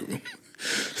in the locker room.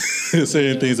 There's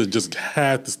certain things that just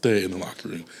had to stay in the locker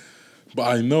room. But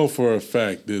I know for a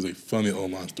fact there's a funny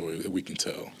O-line story that we can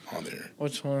tell on there.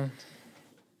 Which one?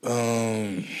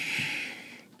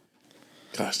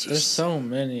 Gosh, there's so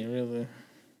many, really.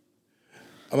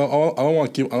 I don't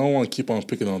want to keep on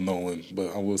picking on Nolan,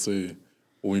 but I will say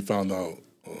when we found out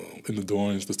in the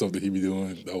dorms the stuff that he be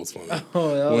doing, that was funny.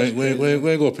 Oh, that was we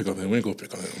ain't gonna pick on him. We ain't gonna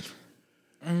pick on him.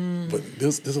 But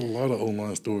there's a lot of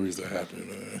O-line stories that happen,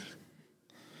 man.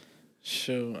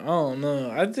 Sure, I don't know.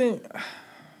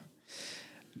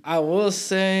 I will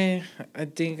say I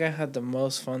think I had the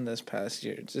most fun this past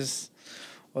year, just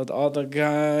with all the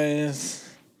guys.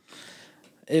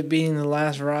 It being the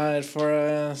last ride for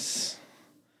us,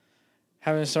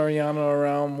 having Soriano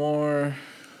around more.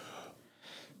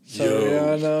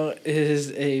 Soriano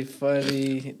is a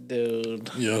funny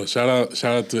dude. Yo, shout out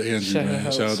to Andrew,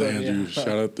 man. Shout out to Soriano. Andrew.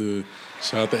 Shout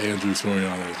out to Andrew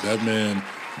Soriano. That man,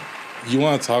 you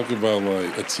want to talk about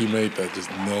like a teammate that just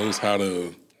knows how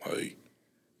to like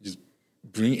just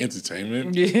bring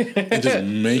entertainment and just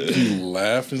make you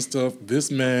laugh and stuff.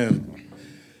 This man,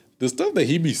 the stuff that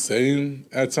he be saying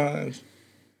at times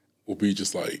will be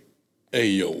just like, hey,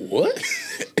 yo, what?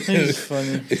 He's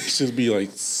funny. It should be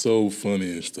like so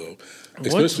funny and stuff.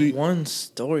 Especially What's one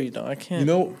story though? I can't. You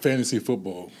know, fantasy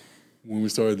football. When we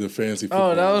started the fantasy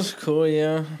football. Oh, that was cool,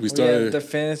 yeah. We started had the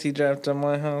fantasy draft at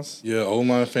my house. Yeah,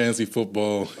 online fantasy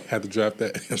football. Had to draft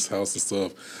that at his house and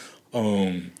stuff.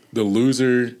 The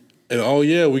loser, and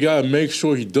we gotta make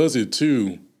sure he does it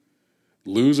too.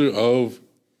 Loser of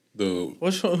the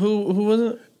Which one? Who was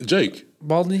it? Jake.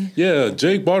 Baldy? Yeah,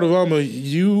 Jake Bartoloma,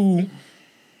 you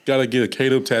gotta get a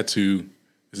K-Dub tattoo.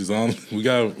 This is on. We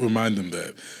gotta remind them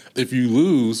that if you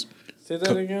lose, say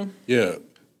that again. Yeah,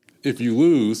 if you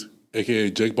lose, aka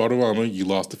Jake Bartoloma, you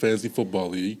lost the fantasy football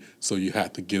league, so you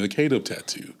have to get a K-Dub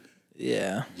tattoo.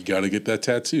 Yeah, you gotta get that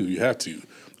tattoo. You have to.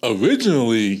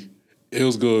 Originally, it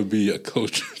was gonna be a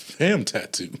Coach Fam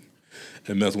tattoo,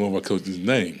 and that's one of our coaches'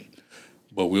 name.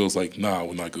 But we was like, nah,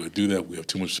 we're not going to do that. We have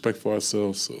too much respect for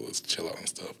ourselves, so let's chill out and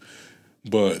stuff.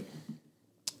 But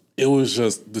it was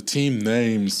just the team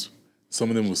names. Some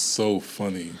of them was so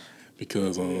funny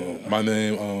because my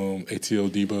name, ATL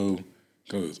Debo,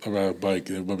 because I ride a bike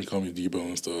and everybody call me Debo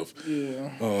and stuff. Yeah.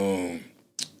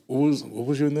 What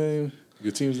was your name?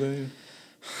 Your team's name?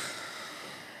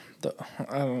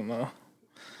 I don't know.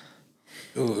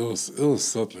 It was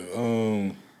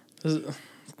something. Can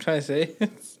I say it?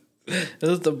 It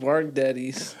was the Bark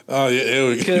Daddies. Oh,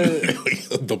 yeah.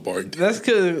 The Bark Daddies. That's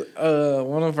because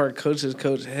one of our coaches,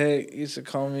 Coach Heck, used to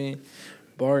call me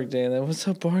Bark Daddy. Like, what's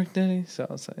up, Bark Daddy? So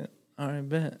I was like, all right,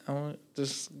 bet. I want to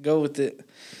just go with it.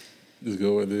 Just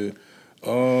go with it.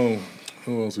 Who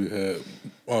else we had?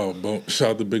 Oh, shout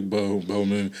out to Big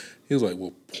Bowman. He was like,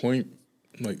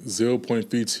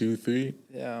 0.323.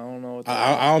 Yeah, I don't know what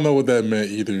I don't know what that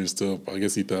meant either and stuff. I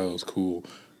guess he thought it was cool.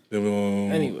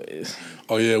 Then, anyways.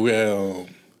 Oh, yeah, we had,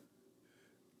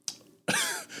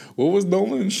 what was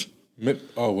Nolan's?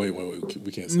 Oh, wait,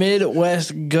 we can't say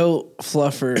Midwest Goat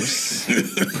Fluffers.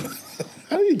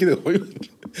 How do you get away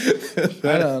with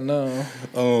that? I don't know.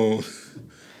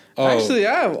 Actually,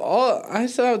 I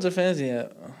still have the fancy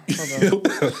app. Hold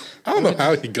on. I don't know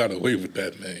how he got away with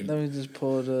that name. Let me just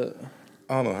pull it up.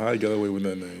 I don't know how he got away with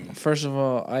that name. First of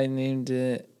all, I named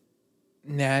it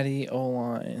Natty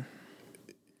O-Line.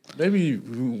 Maybe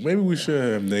we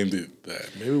shouldn't have named it that.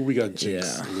 Maybe we got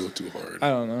jinxed a little too hard.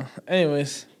 I don't know.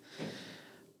 Anyways,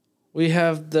 we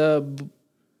have the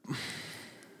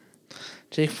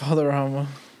Jake Valderrama.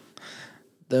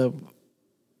 The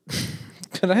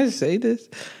Can I say this?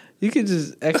 You can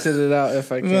just exit it out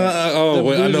if I can. I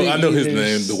know his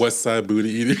name. The West Side Booty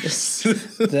Eaters.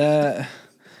 That,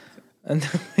 and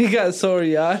then we got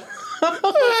Soriano.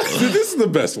 This is the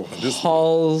best one.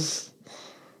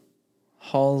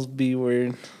 Halls B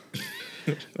word.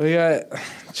 We got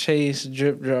Chase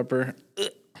Drip Dropper.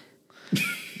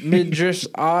 Midriff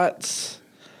Otts.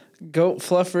 Goat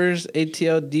Fluffers,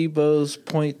 ATL Debo's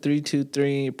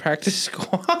 .323 practice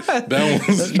squad. That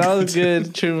was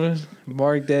good. Truman,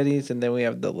 Mark Daddies, and then we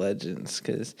have the legends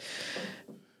because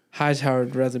Hightower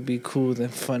would rather be cool than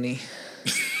funny.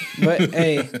 But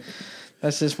hey,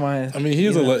 that's just my. I mean, he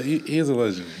is a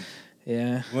legend.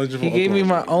 Yeah, Legend he gave me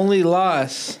my only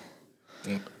loss.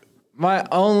 My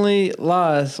only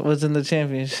loss was in the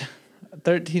championship,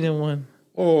 13-1.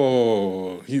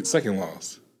 Oh, he second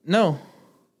loss. No.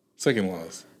 Second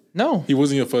loss. No. He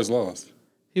wasn't your first loss.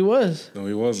 He was. No,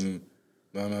 he wasn't.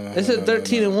 No. It said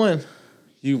 13-1.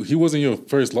 He wasn't your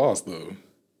first loss though.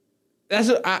 That's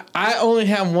what I only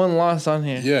have one loss on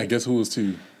here. Yeah, guess who was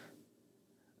two?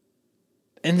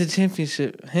 In the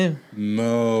championship, him.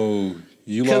 No.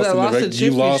 You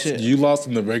lost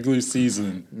in the regular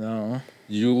season. No.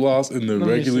 You lost in the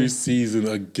regular season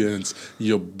against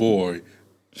your boy.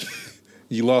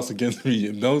 You lost against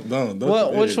me. Don't.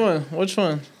 What? Which one? Which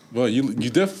one? Well, you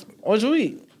Which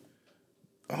week?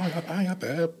 Oh, I ain't got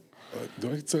the app.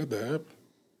 Do I say the app?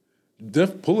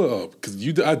 Pull it up because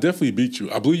I definitely beat you.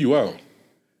 I blew you out.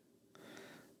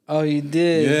 Oh, you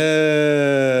did.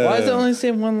 Yeah. Why does it only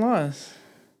say one loss?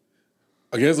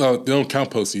 I guess they don't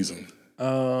count postseason.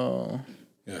 Oh.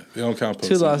 Yeah, they don't count postseason.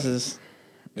 2 losses.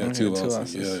 Yeah, Okay, 2 2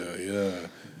 losses. Yeah.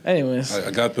 Anyways,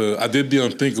 I did the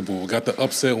unthinkable. Got the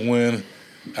upset win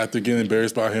after getting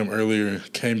embarrassed by him earlier.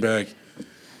 Came back,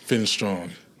 finished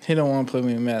strong. he don't want to play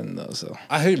me in Madden though. So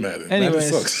I hate Madden.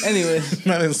 anyways, Madden sucks.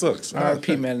 Madden sucks.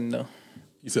 RIP Madden though.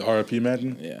 You said RIP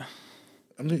Madden? Yeah.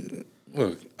 I mean,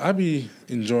 look, I be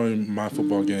enjoying my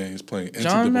football games playing NCAA.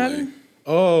 John Madden?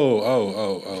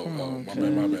 Oh. My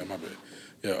bad.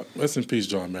 Yeah, rest in peace,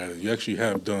 John Madden. You actually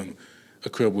have done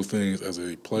incredible things as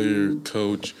a player,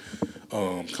 coach,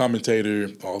 commentator.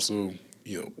 Also,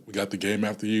 we got the game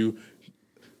after you.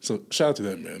 So shout out to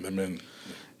that man. That man,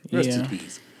 rest in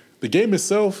peace. The game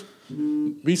itself,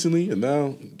 recently and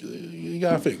now, you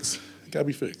gotta fix. It gotta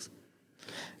be fixed.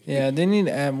 Yeah, they need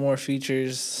to add more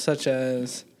features such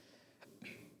as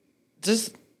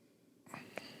just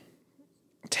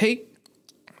take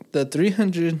the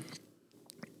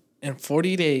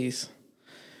 340 days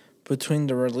between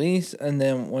the release and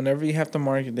then whenever you have to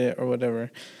market it or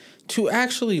whatever to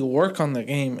actually work on the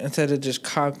game instead of just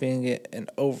copying it and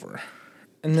over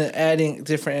and then adding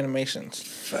different animations.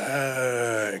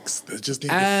 Facts. They just need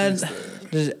to fix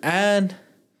that. Just add.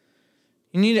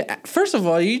 You need to. First of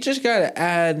all, you just gotta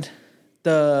add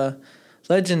the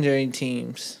legendary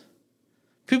teams.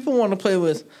 People want to play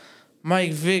with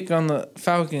Mike Vick on the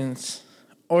Falcons,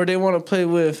 or they want to play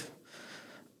with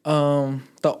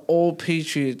the old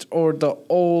Patriots or the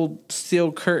old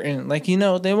Steel Curtain. They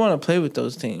want to play with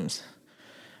those teams.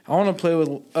 I want to play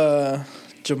with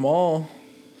Jamal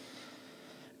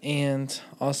and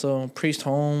also Priest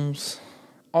Holmes,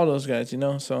 all those guys.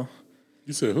 So.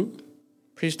 You said who?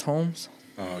 Priest Holmes.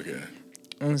 Oh, okay.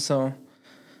 And so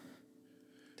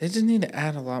they just need to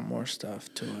add a lot more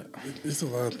stuff to it. There's a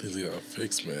lot of things they gotta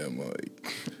fix, man. It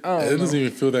know. doesn't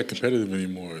even feel that competitive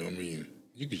anymore. I mean,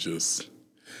 you could just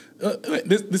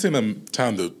this ain't a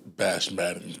time to bash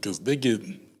Madden because we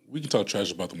can talk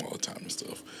trash about them all the time and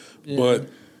stuff. Yeah. But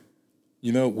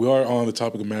we are on the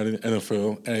topic of Madden,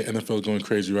 NFL, and NFL going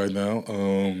crazy right now.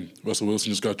 Russell Wilson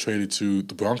just got traded to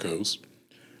the Broncos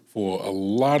for a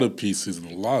lot of pieces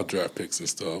and a lot of draft picks and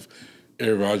stuff.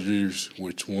 Aaron Rodgers,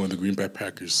 which one of the Green Bay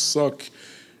Packers suck.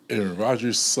 Aaron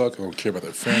Rodgers suck. I don't care about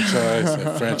that franchise.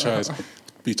 That franchise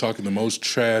be talking the most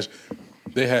trash.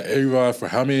 They had A-Rod for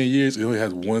how many years? They only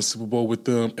had one Super Bowl with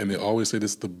them, and they always say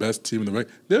this is the best team in the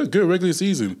regular. They're a good regular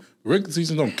season. Regular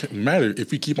season don't matter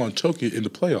if you keep on choking in the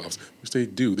playoffs, which they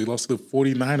do. They lost to the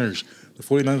 49ers. The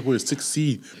 49ers were a 6th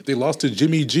seed. They lost to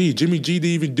Jimmy G. Jimmy G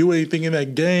didn't even do anything in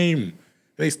that game.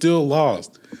 They still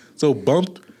lost. So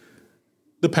bump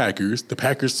the Packers. The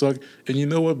Packers suck. And you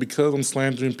know what? Because I'm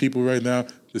slandering people right now,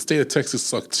 the state of Texas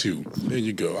sucked too. There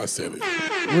you go. I said it.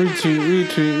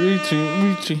 Retweet.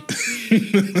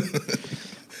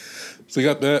 So you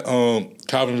got that.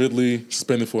 Calvin Ridley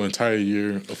suspended for an entire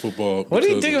year of football. What do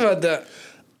you think about that?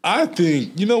 I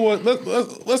think, you know what?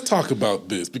 Let's talk about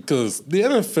this because the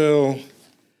NFL,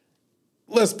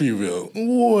 let's be real,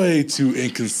 way too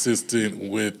inconsistent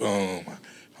with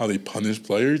how they punish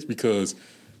players because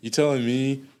you telling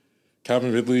me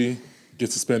Calvin Ridley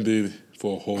gets suspended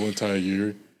for a whole entire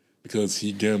year because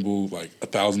he gambled like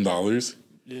 $1,000.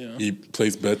 Yeah. He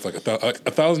placed bets like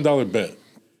 $1,000 bet.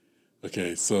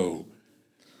 Okay, so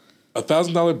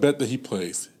 $1,000 bet that he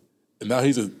placed, and now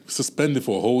he's suspended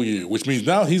for a whole year, which means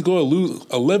now he's going to lose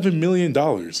 $11 million.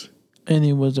 And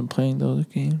he wasn't playing those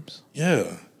games.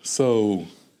 Yeah. So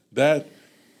that,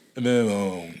 and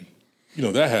then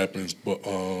that happens. But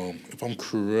if I'm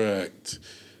correct,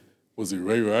 was it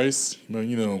Ray Rice? When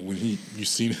you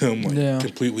seen him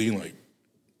completely like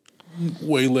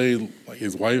waylay like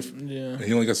his wife. Yeah. And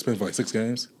he only got suspended for like 6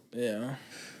 games. Yeah.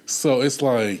 So it's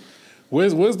like,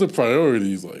 where's the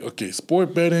priorities? Like, okay,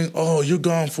 sport betting. Oh, you're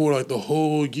gone for like the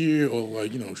whole year, or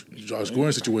like Josh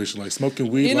Gordon situation, like smoking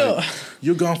weed.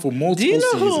 You're gone for multiple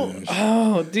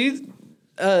seasons.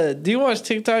 Do you watch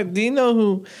TikTok? Do you know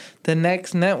who the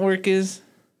Next Network is?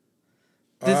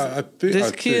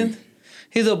 This kid.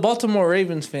 He's a Baltimore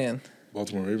Ravens fan.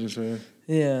 Baltimore Ravens fan.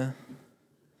 Yeah.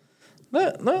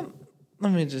 Let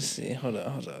me just see. Hold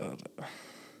on.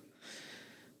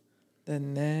 The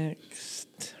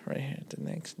Next, right here, the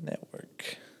Next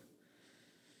Network.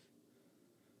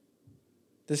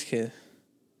 This kid.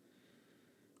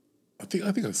 I think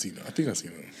I've seen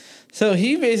it. So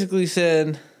he basically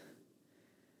said,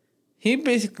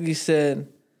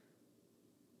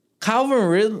 Calvin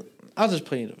Ridley. I'll just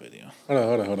play you the video.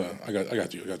 Hold on. I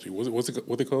got you.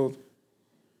 What they called?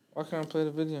 Why can't I play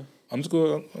the video? I'm just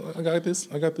going. I got this.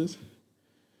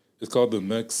 It's called The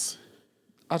Next.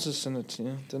 I'll just send it to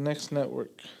you. The Next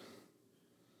Network.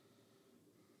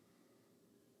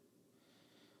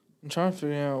 I'm trying to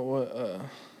figure out what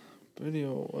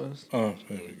video it was. Oh,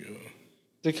 there we go.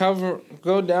 Did Calvin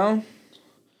go down?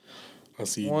 I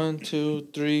see. 1, 2,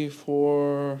 3,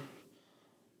 4.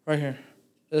 Right here.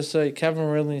 It's like Calvin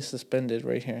Ridley suspended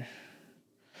right here.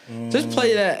 Just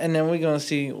play that, and then we're gonna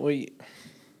see what.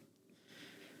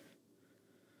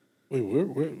 Wait, where?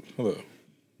 Hold up.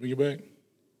 Bring it back.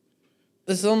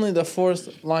 It's only the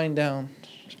 4th line down.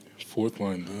 4th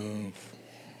line down.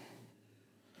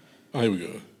 Oh, here we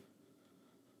go.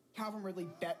 Calvin Ridley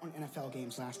bet on NFL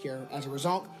games last year. As a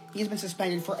result, he's been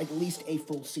suspended for at least a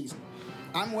full season.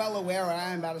 I'm well aware what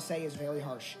I'm about to say is very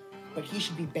harsh, but he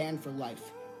should be banned for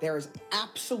life. There is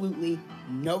absolutely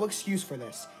no excuse for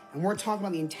this, and we're talking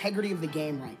about the integrity of the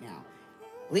game right now.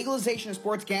 Legalization of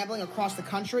sports gambling across the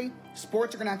country,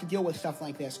 sports are going to have to deal with stuff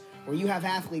like this, where you have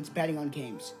athletes betting on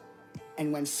games.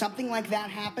 And when something like that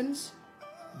happens,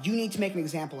 you need to make an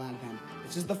example out of him.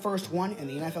 This is the first one, and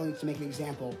the NFL needs to make an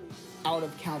example out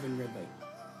of Calvin Ridley.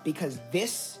 Because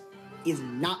this is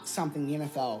not something the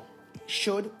NFL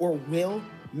should or will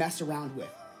mess around with.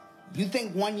 You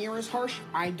think 1 year is harsh?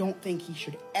 I don't think he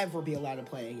should ever be allowed to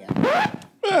play again.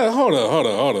 Man, hold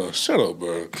on. Shut up,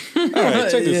 bro. All right,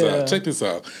 check this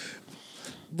out.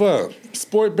 But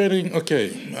sport betting,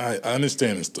 okay, I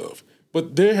understand this stuff.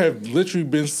 But there have literally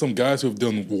been some guys who have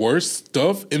done worse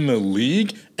stuff in the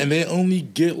league, and they only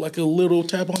get like a little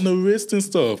tap on the wrist and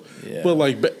stuff. Yeah. But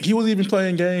like, he wasn't even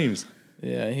playing games.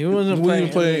 Yeah, he wasn't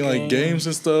playing like games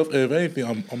and stuff. If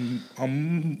anything,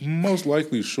 I'm most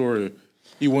likely sure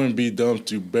he wouldn't be dumb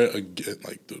to bet again,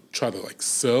 like to try to like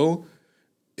sell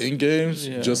in games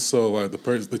just so like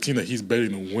the team that he's betting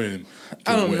to win.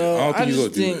 I don't know. I don't think he's gonna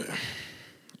do that.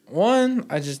 One,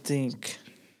 I just think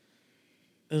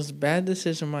it was a bad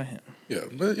decision by him.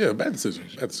 Bad decision.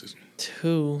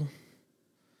 2,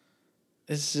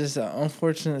 it's just an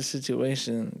unfortunate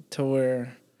situation to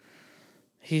where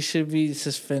he should be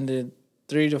suspended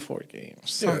 3 to 4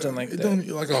 games, something like that.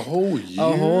 Like a whole year,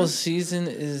 a whole season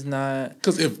is not.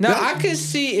 Because I could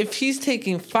see if he's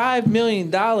taking $5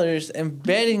 million and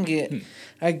betting it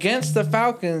against the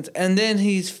Falcons, and then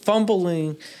he's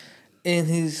fumbling and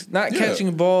he's not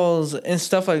catching balls and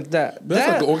stuff like that.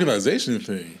 That's like an organization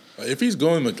thing. Like if he's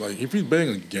going like if he's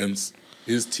betting against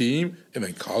his team and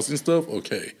then costing stuff,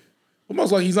 okay. But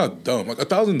most likely he's not dumb. Like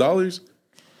 $1,000.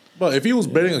 But if he was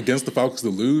betting against the Falcons to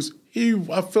lose,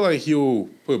 I feel like he'll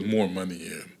put more money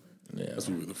in. Yeah. That's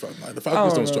what the Falcons. Like, the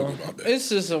Falcons don't struggle about that. It's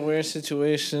just a weird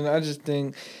situation. I just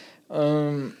think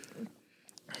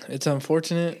it's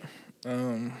unfortunate.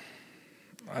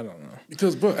 I don't know.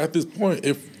 Because, bro, at this point,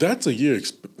 if that's a year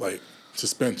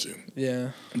suspension,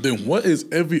 then what is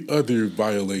every other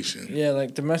violation? Yeah,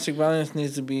 like domestic violence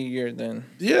needs to be a year then.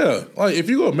 Yeah, like if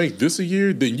you're gonna make this a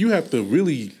year, then you have to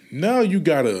really you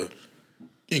gotta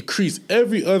increase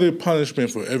every other punishment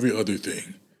for every other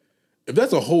thing. If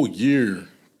that's a whole year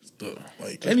stuff,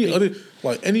 like any other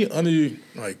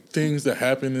things that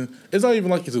happen, it's not even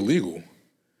like it's illegal.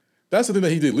 That's the thing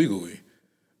that he did legally.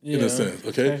 in Yeah, a sense.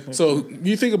 Okay, technically. so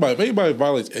you think about if anybody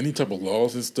violates any type of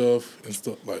laws and stuff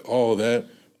like all that,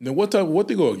 then what they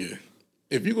gonna get?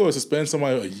 If you go to suspend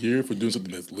somebody a year for doing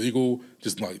something that's legal,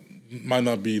 just like might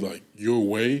not be like your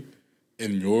way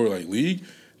in your like league,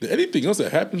 then anything else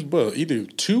that happens, but either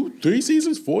 2, 3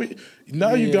 seasons, 4,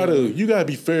 now you gotta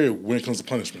be fair when it comes to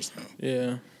punishments now.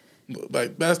 Yeah.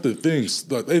 Like that's the thing.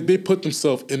 Like they put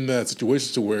themselves in that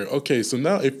situation to where okay, so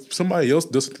now if somebody else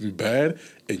does something bad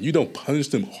and you don't punish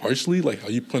them harshly, like how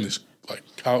you punish like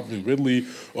Calvin Ridley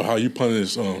or how you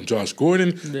punish Josh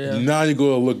Gordon, now you're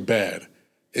gonna look bad.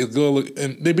 It's gonna look,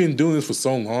 and they've been doing this for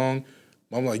so long.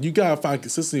 I'm like, you gotta find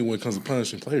consistency when it comes to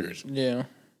punishing players. Yeah.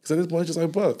 Because at this point, it's just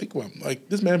like, bro, think about it. Like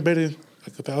this man betted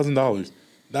like $1,000.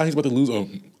 Now he's about to lose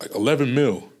like 11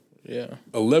 mil. Yeah.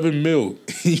 11 mil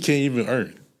he can't even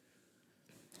earn.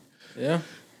 Yeah.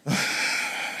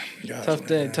 Gosh, Tough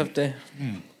day. man. Tough day.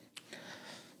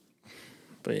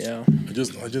 But yeah. I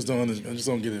just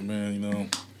don't get it, man. You know,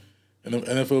 and the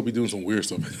NFL be doing some weird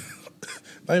stuff.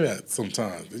 Not even that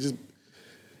sometimes.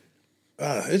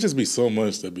 It just be so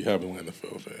much that be happening with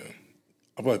NFL, man.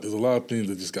 I feel like there's a lot of things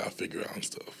that just gotta figure out and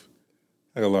stuff.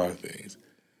 Like a lot of things.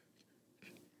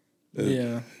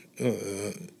 Yeah.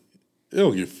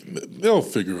 They'll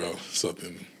figure out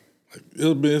something. Like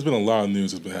it's been a lot of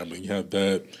news that's been happening. You have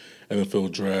that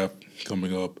NFL draft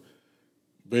coming up.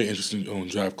 Very interesting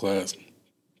draft class.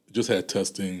 Just had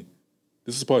testing.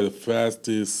 This is probably the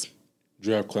fastest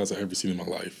draft class I've ever seen in my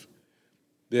life.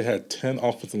 They had 10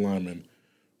 offensive linemen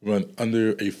run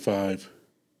under a 5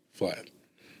 flat.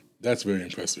 That's very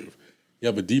impressive. You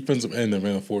have a defensive end that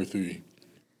ran a 4.3.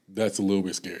 That's a little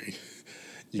bit scary.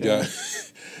 You got,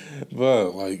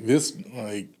 but like this,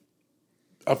 like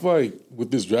I feel like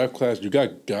with this draft class, you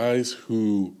got guys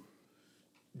who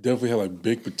definitely have like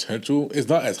big potential. It's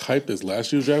not as hyped as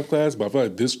last year's draft class, but I feel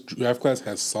like this draft class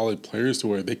has solid players to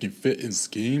where they can fit in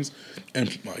schemes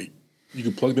and like you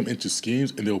can plug them into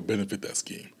schemes and they'll benefit that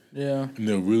scheme. Yeah. And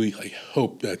they'll really like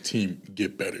help that team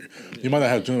get better. You might not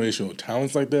have generational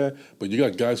talents like that, but you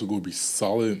got guys who go be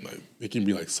solid, like they can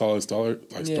be like solid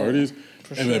starters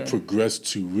and then progress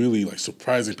to really like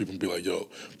surprising people and be like, yo,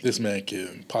 this man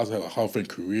can possibly have a Hall of Fame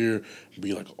career,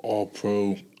 be like all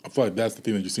pro. I feel like that's the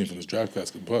thing that you're seeing from this draft class.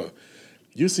 But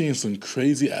you're seeing some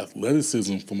crazy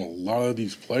athleticism from a lot of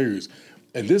these players.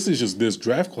 And this is just this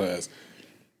draft class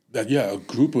that, a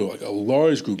group of, like a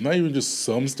large group, not even just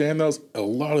some standouts, a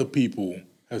lot of people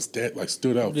have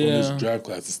stood out from this draft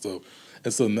class and stuff.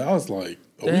 And so now it's like...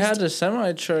 They had a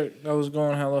semi-truck that was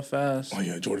going hella fast. Oh,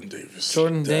 yeah, Jordan Davis.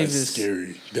 That's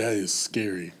scary. That is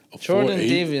scary. Jordan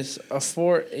Davis, a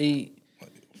 4.8.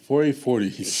 4.8 40.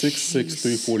 He's 6'6",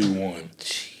 341.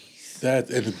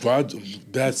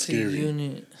 That's scary.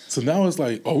 Unit. So now it's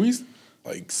like, are we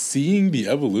like seeing the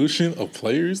evolution of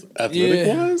players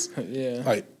athletic-wise? Yeah.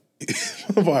 Like, in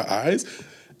front of our eyes?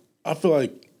 I feel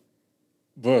like,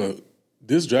 bro,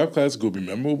 this draft class is going to be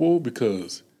memorable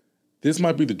because this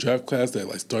might be the draft class that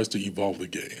like starts to evolve the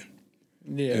game.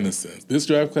 Yeah. In a sense. This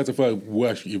draft class, I feel like, will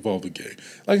actually evolve the game.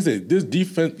 Like I said, this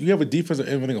defense, you have a defense that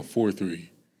everything a 4.3.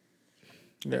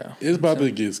 Yeah. It's about to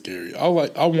get scary. I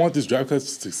want this draft class to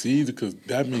succeed because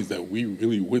that means that we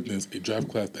really witnessed a draft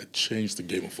class that changed the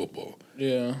game of football.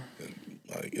 Yeah. And,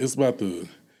 like it's about to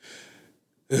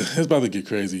get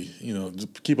crazy. You know,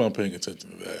 just keep on paying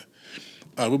attention to that.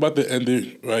 We're about to end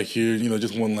it right here. You know,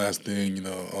 just one last thing. You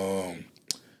know,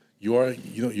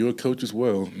 you're a coach as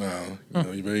well now. You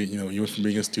know, you went from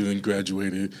being a student,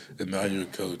 graduated, and now you're a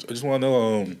coach. I just want to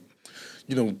know,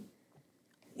 you know,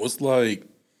 what's like.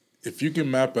 If you can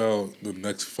map out the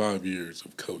next 5 years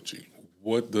of coaching,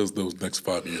 what does those next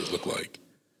 5 years look like?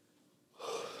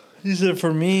 Is it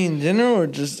for me in general or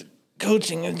just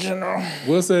coaching in general?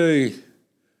 Let's say,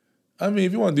 I mean,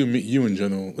 if you want to do you in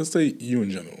general, let's say you in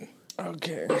general.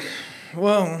 Okay.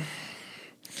 Well,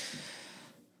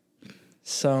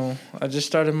 so I just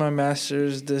started my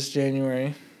master's this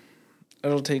January.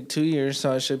 It'll take 2 years,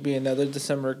 so I should be another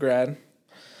December grad.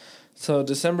 So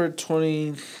December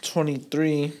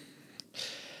 2023,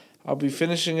 I'll be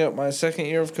finishing up my second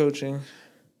year of coaching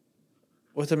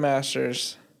with a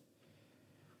master's.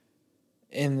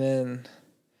 And then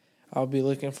I'll be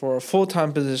looking for a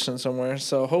full-time position somewhere.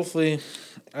 So hopefully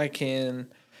I can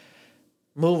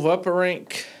move up a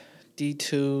rank,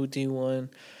 D2, D1.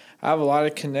 I have a lot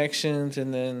of connections,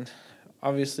 and then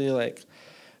obviously like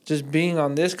just being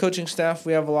on this coaching staff,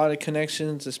 we have a lot of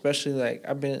connections, especially like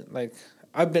I've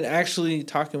been actually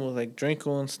talking with like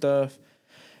Drinkel and stuff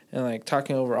and like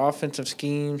talking over offensive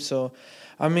schemes. So,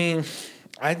 I mean,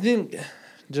 I think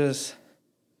just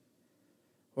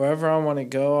wherever I want to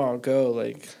go, I'll go.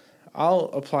 Like, I'll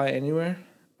apply anywhere.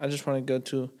 I just want to go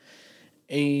to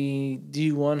a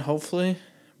D1, hopefully.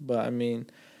 But I mean,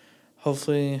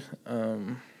 hopefully,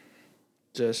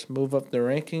 just move up the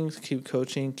rankings, keep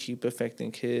coaching, keep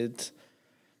affecting kids.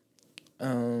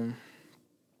 But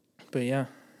yeah,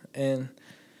 and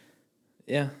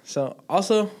yeah. So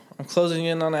also, I'm closing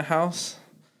in on a house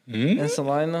in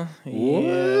Salina.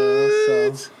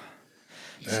 Yeah.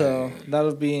 So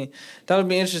that'll be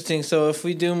interesting. So if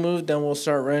we do move, then we'll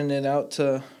start renting it out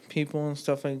to people and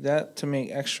stuff like that to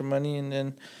make extra money, and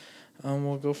then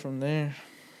we'll go from there.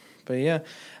 But yeah,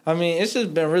 I mean, it's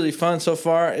just been really fun so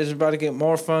far. It's about to get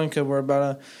more fun because we're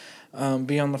about to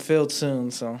be on the field soon.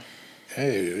 So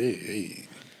Hey.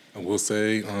 I will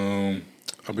say,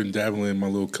 I've been dabbling in my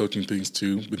little coaching things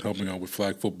too. Been helping out with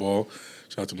flag football.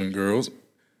 Shout out to my girls.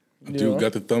 I do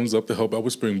got the thumbs up to help out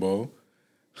with spring ball.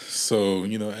 So,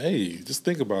 hey, just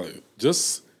think about it.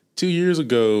 Just 2 years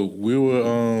ago, we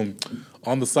were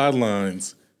on the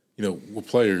sidelines, with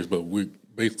players, but we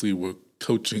basically were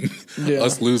coaching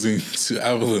us losing to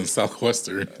Abilene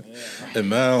Southwestern. Yeah. And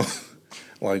now,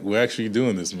 we're actually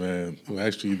doing this, man. We're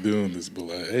actually doing this. But,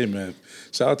 hey, man,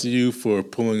 shout out to you for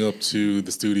pulling up to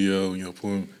the studio,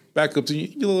 pulling back up to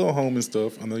your little home and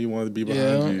stuff. I know you wanted to be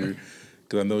behind here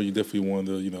because I know you definitely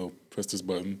wanted to, press this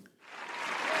button.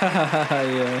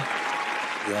 Yeah,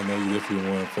 I know you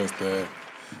definitely want to press that.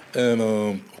 And,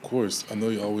 of course, I know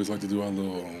you always like to do our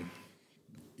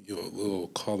little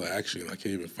call to action. I can't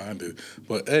even find it.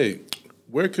 But, hey,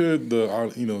 where could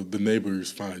the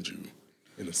neighbors find you,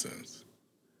 in a sense?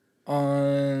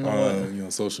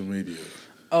 On social media.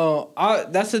 Oh,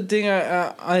 that's the thing.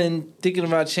 I'm thinking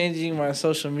about changing my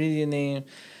social media name.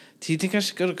 Do you think I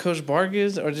should go to Coach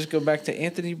Vargas or just go back to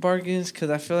Anthony Vargas? Because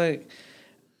I feel like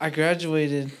I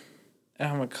graduated and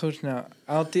I'm a coach now.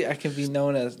 I don't think I can be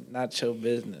known as Nacho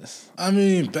Business. I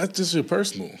mean, that's just your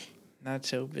personal.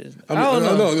 Nacho Business. I don't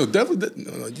know. No, definitely.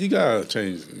 No, you gotta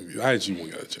change. IG one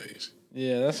gotta change.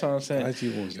 Yeah, that's what I'm saying.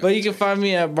 IG one but you can find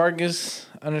me at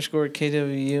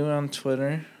Vargas_KWU on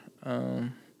Twitter.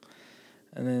 And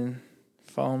then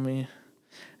follow me.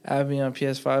 Add me on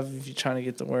PS5 if you're trying to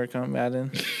get to work on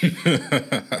Madden.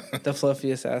 The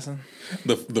Fluffy Assassin.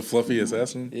 The Fluffy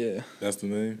Assassin? Yeah. That's the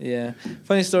name? Yeah.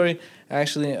 Funny story.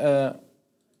 Actually,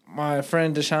 my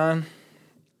friend Deshaun,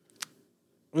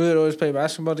 we would always play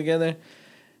basketball together.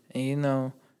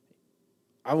 And,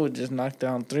 I would just knock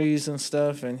down threes and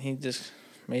stuff, and he just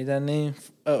made that name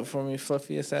up for me,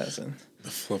 Fluffy Assassin.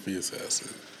 The Fluffy Assassin.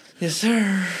 Yes,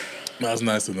 sir. That's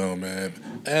nice to know, man.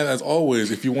 And as always,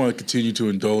 if you want to continue to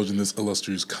indulge in this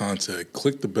illustrious content,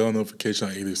 click the bell notification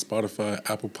on either Spotify,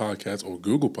 Apple Podcasts, or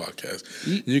Google Podcasts.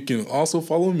 You can also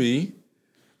follow me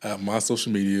at my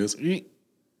social medias.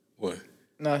 What?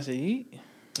 No, I said yeet.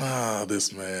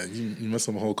 This man. You messed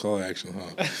up my whole call to action,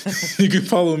 huh? You can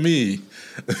follow me,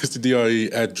 Mr. DRE,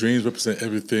 at Dreams Represent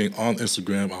Everything on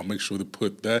Instagram. I'll make sure to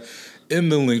put that in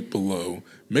the link below.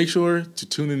 Make sure to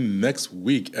tune in next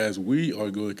week as we are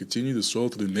going to continue to stroll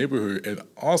through the neighborhood. And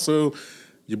also,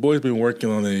 your boy's been working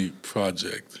on a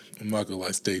project. I'm not going to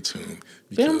lie, stay tuned.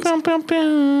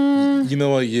 Because, you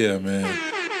know what? Yeah, man.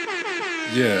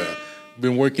 Yeah.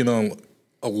 Been working on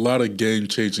a lot of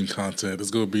game-changing content.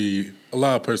 It's going to be a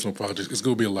lot of personal projects. It's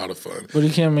going to be a lot of fun. But you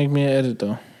can't make me an edit,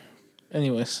 though.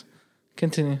 Anyways,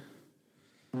 continue.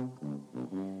 All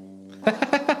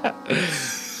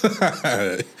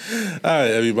right,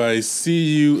 everybody.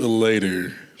 See you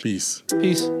later. Peace.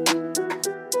 Peace.